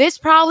 Like this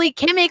probably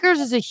Cam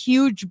Akers is a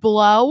huge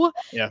blow,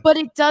 but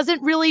it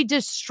doesn't really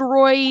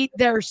destroy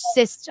their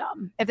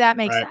system, if that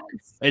makes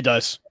sense. It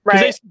does.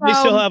 Right.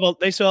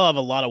 They still have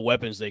a lot of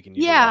weapons they can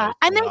use. Yeah.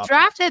 And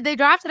they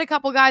drafted a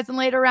couple guys in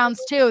later rounds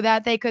too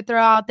that they could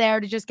throw out there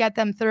to just get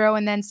them through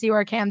and then see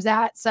where Cam's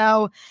at.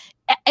 So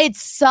it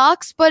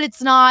sucks, but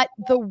it's not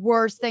the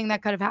worst thing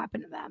that could have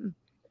happened to them.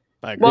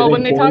 Well,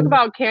 when they talk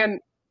about Cam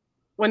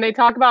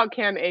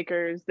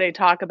Akers, they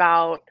talk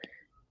about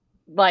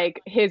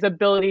like his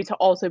ability to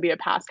also be a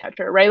pass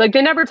catcher, right? Like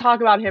they never talk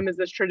about him as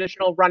this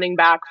traditional running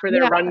back for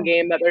their run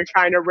game that they're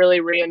trying to really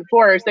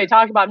reinforce. They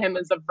talk about him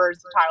as a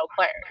versatile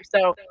player.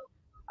 So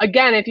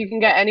again, if you can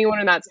get anyone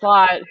in that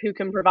slot who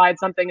can provide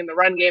something in the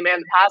run game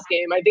and the pass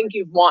game, I think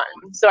you've won.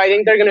 So I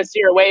think they're going to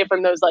steer away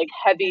from those like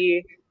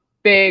heavy,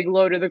 big,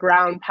 low to the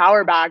ground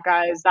power back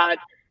guys that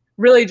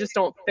really just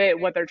don't fit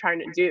what they're trying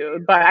to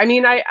do. But I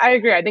mean, I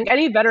agree. I think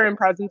any veteran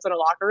presence in a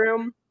locker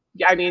room,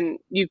 I mean,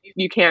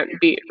 you can't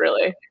beat,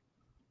 really.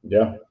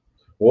 Yeah,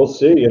 we'll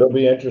see. It'll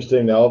be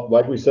interesting. Now,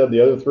 like we said,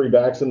 the other three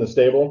backs in the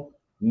stable,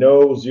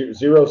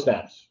 zero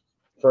snaps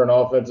for an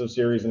offensive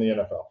series in the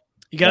NFL.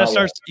 You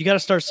gotta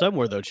start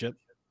somewhere, though, Chip.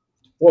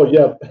 Well,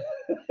 yeah,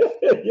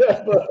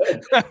 yeah. But,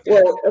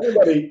 well,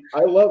 everybody, I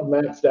love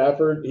Matt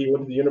Stafford. He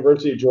went to the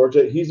University of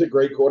Georgia. He's a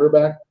great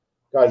quarterback,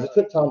 guys. It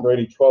took Tom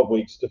Brady 12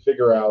 weeks to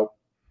figure out,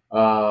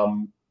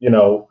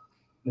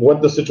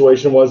 what the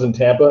situation was in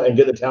Tampa and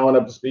get the talent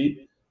up to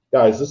speed.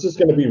 Guys, this is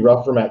going to be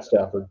rough for Matt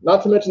Stafford.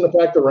 Not to mention the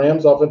fact the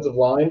Rams' offensive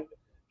line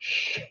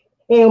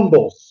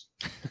shambles.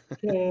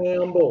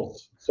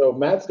 So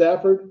Matt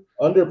Stafford,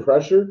 under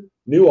pressure,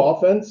 new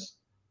offense.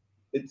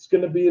 It's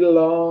going to be a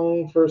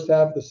long first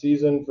half of the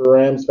season for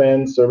Rams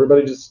fans. So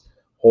everybody just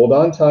hold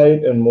on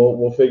tight, and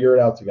we'll figure it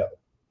out together.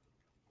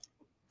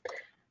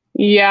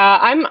 Yeah,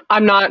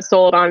 I'm not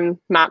sold on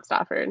Matt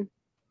Stafford.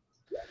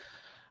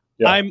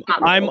 Yeah.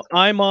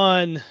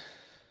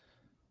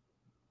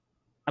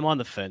 I'm on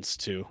the fence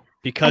too,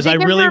 because I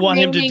really want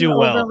him to do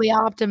well. Overly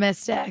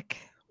optimistic.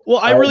 Well,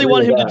 I really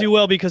want him to do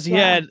well because he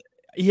had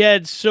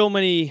so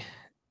many.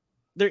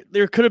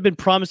 There could have been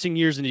promising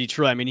years in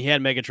Detroit. I mean, he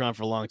had Megatron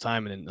for a long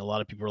time, and a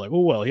lot of people were like, "Oh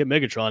well, he had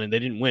Megatron and they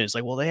didn't win." It's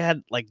like, well, they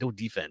had like no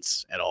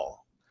defense at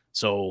all.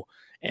 So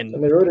and they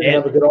really didn't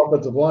have a good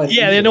offensive line.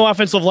 Yeah, they had no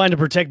offensive line to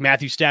protect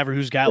Matthew Stafford,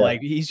 who's got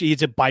like he's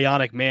a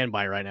bionic man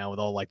by right now with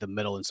all like the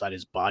metal inside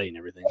his body and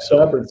everything.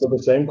 Stafford's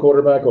the same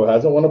quarterback who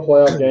hasn't won a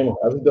playoff game, who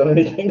hasn't done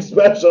anything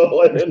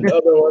special in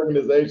another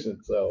organization.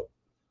 So,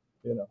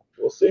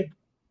 we'll see.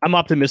 I'm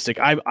optimistic.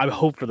 I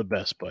hope for the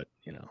best, but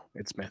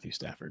it's Matthew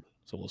Stafford,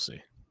 so we'll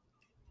see.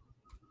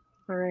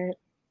 All right.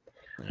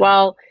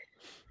 Well,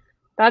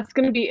 that's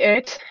going to be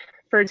it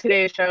for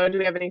today's show. Do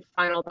we have any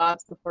final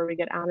thoughts before we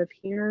get out of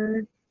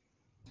here?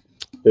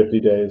 50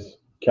 days,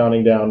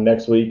 counting down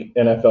next week,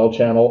 NFL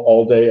channel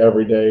all day,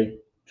 every day,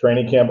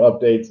 training camp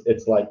updates.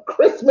 It's like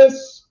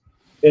Christmas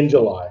in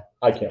July.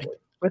 I can't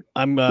wait.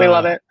 We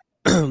love it.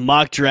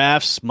 mock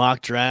drafts,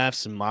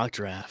 and mock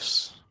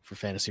drafts for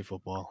fantasy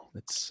football.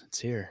 It's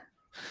here.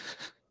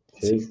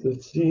 Tis the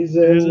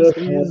season of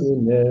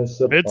happiness.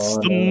 It's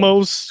the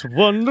most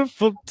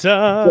wonderful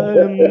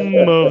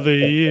time of the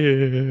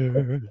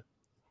year.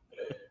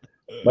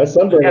 My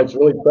sunburn looks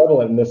really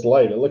prevalent in this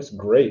light. It looks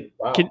great.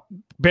 Wow. Can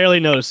barely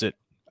notice it.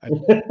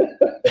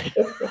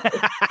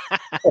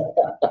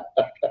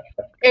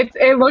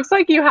 It looks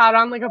like you had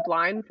on like a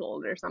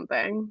blindfold or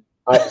something.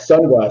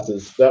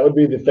 Sunglasses. That would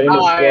be the famous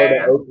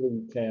Florida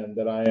Oakley tan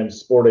that I am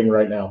sporting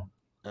right now.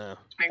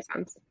 Makes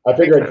sense. I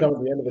figured I'd come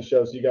at the end of the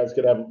show so you guys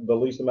could have the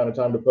least amount of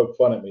time to poke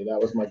fun at me.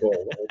 That was my goal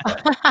the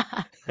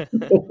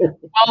whole time.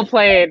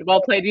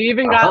 Well played. You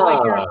even got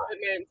like your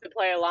equipment to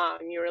play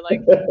along. You were like,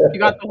 you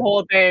got the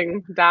whole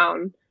thing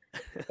down.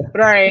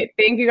 But all right.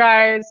 Thank you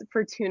guys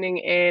for tuning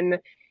in.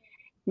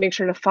 Make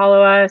sure to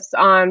follow us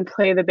on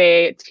Play the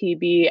Bay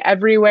TB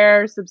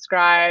everywhere.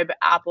 Subscribe,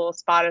 Apple,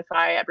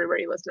 Spotify, everywhere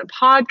you listen to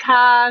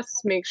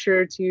podcasts. Make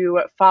sure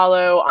to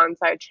follow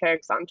Onside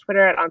Chicks on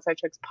Twitter at Onside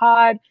Chicks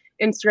Pod,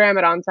 Instagram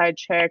at Onside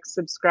Chicks.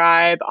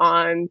 Subscribe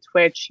on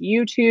Twitch,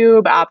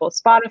 YouTube, Apple,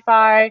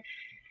 Spotify.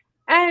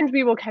 And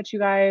we will catch you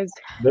guys.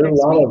 There's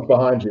llamas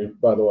behind you,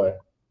 by the way,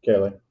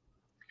 Kaylee.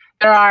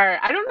 There are.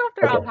 I don't know if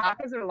they're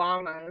alpacas or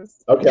llamas.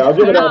 Okay, I'll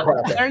give it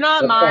alpaca. They're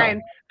not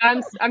mine.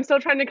 I'm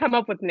still trying to come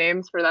up with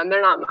names for them.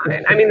 They're not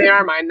mine. I mean, they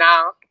are mine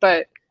now,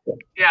 but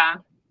yeah.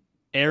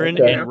 Aaron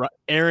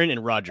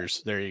and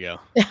Rodgers. There you go.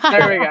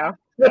 There we go.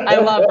 I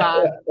love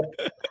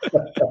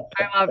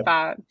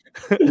that.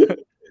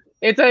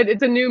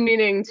 It's a new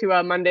meaning to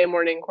a Monday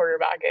morning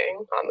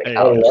quarterbacking on the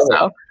couch.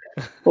 So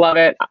love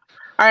it.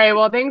 All right.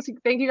 Well, thank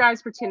you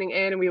guys for tuning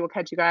in, and we will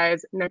catch you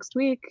guys next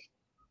week.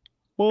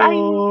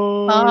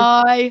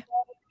 Bye.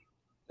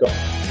 Go.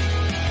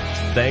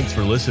 Thanks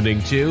for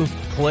listening to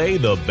Play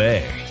the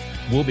Bay.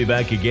 We'll be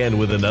back again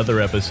with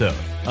another episode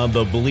on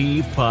the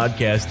Believe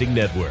Podcasting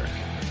Network.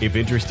 If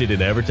interested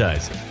in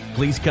advertising,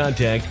 please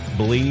contact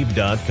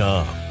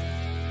Believe.com.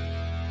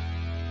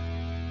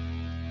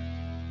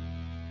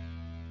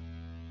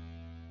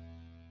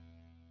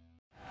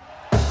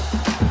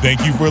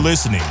 Thank you for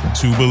listening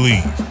to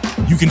Believe.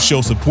 You can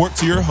show support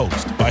to your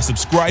host by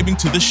subscribing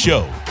to the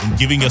show and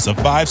giving us a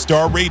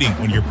 5-star rating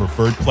on your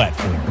preferred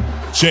platform.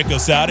 Check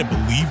us out at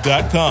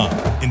Believe.com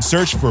and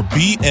search for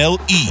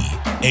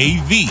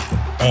BLEAV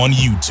on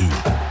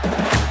YouTube.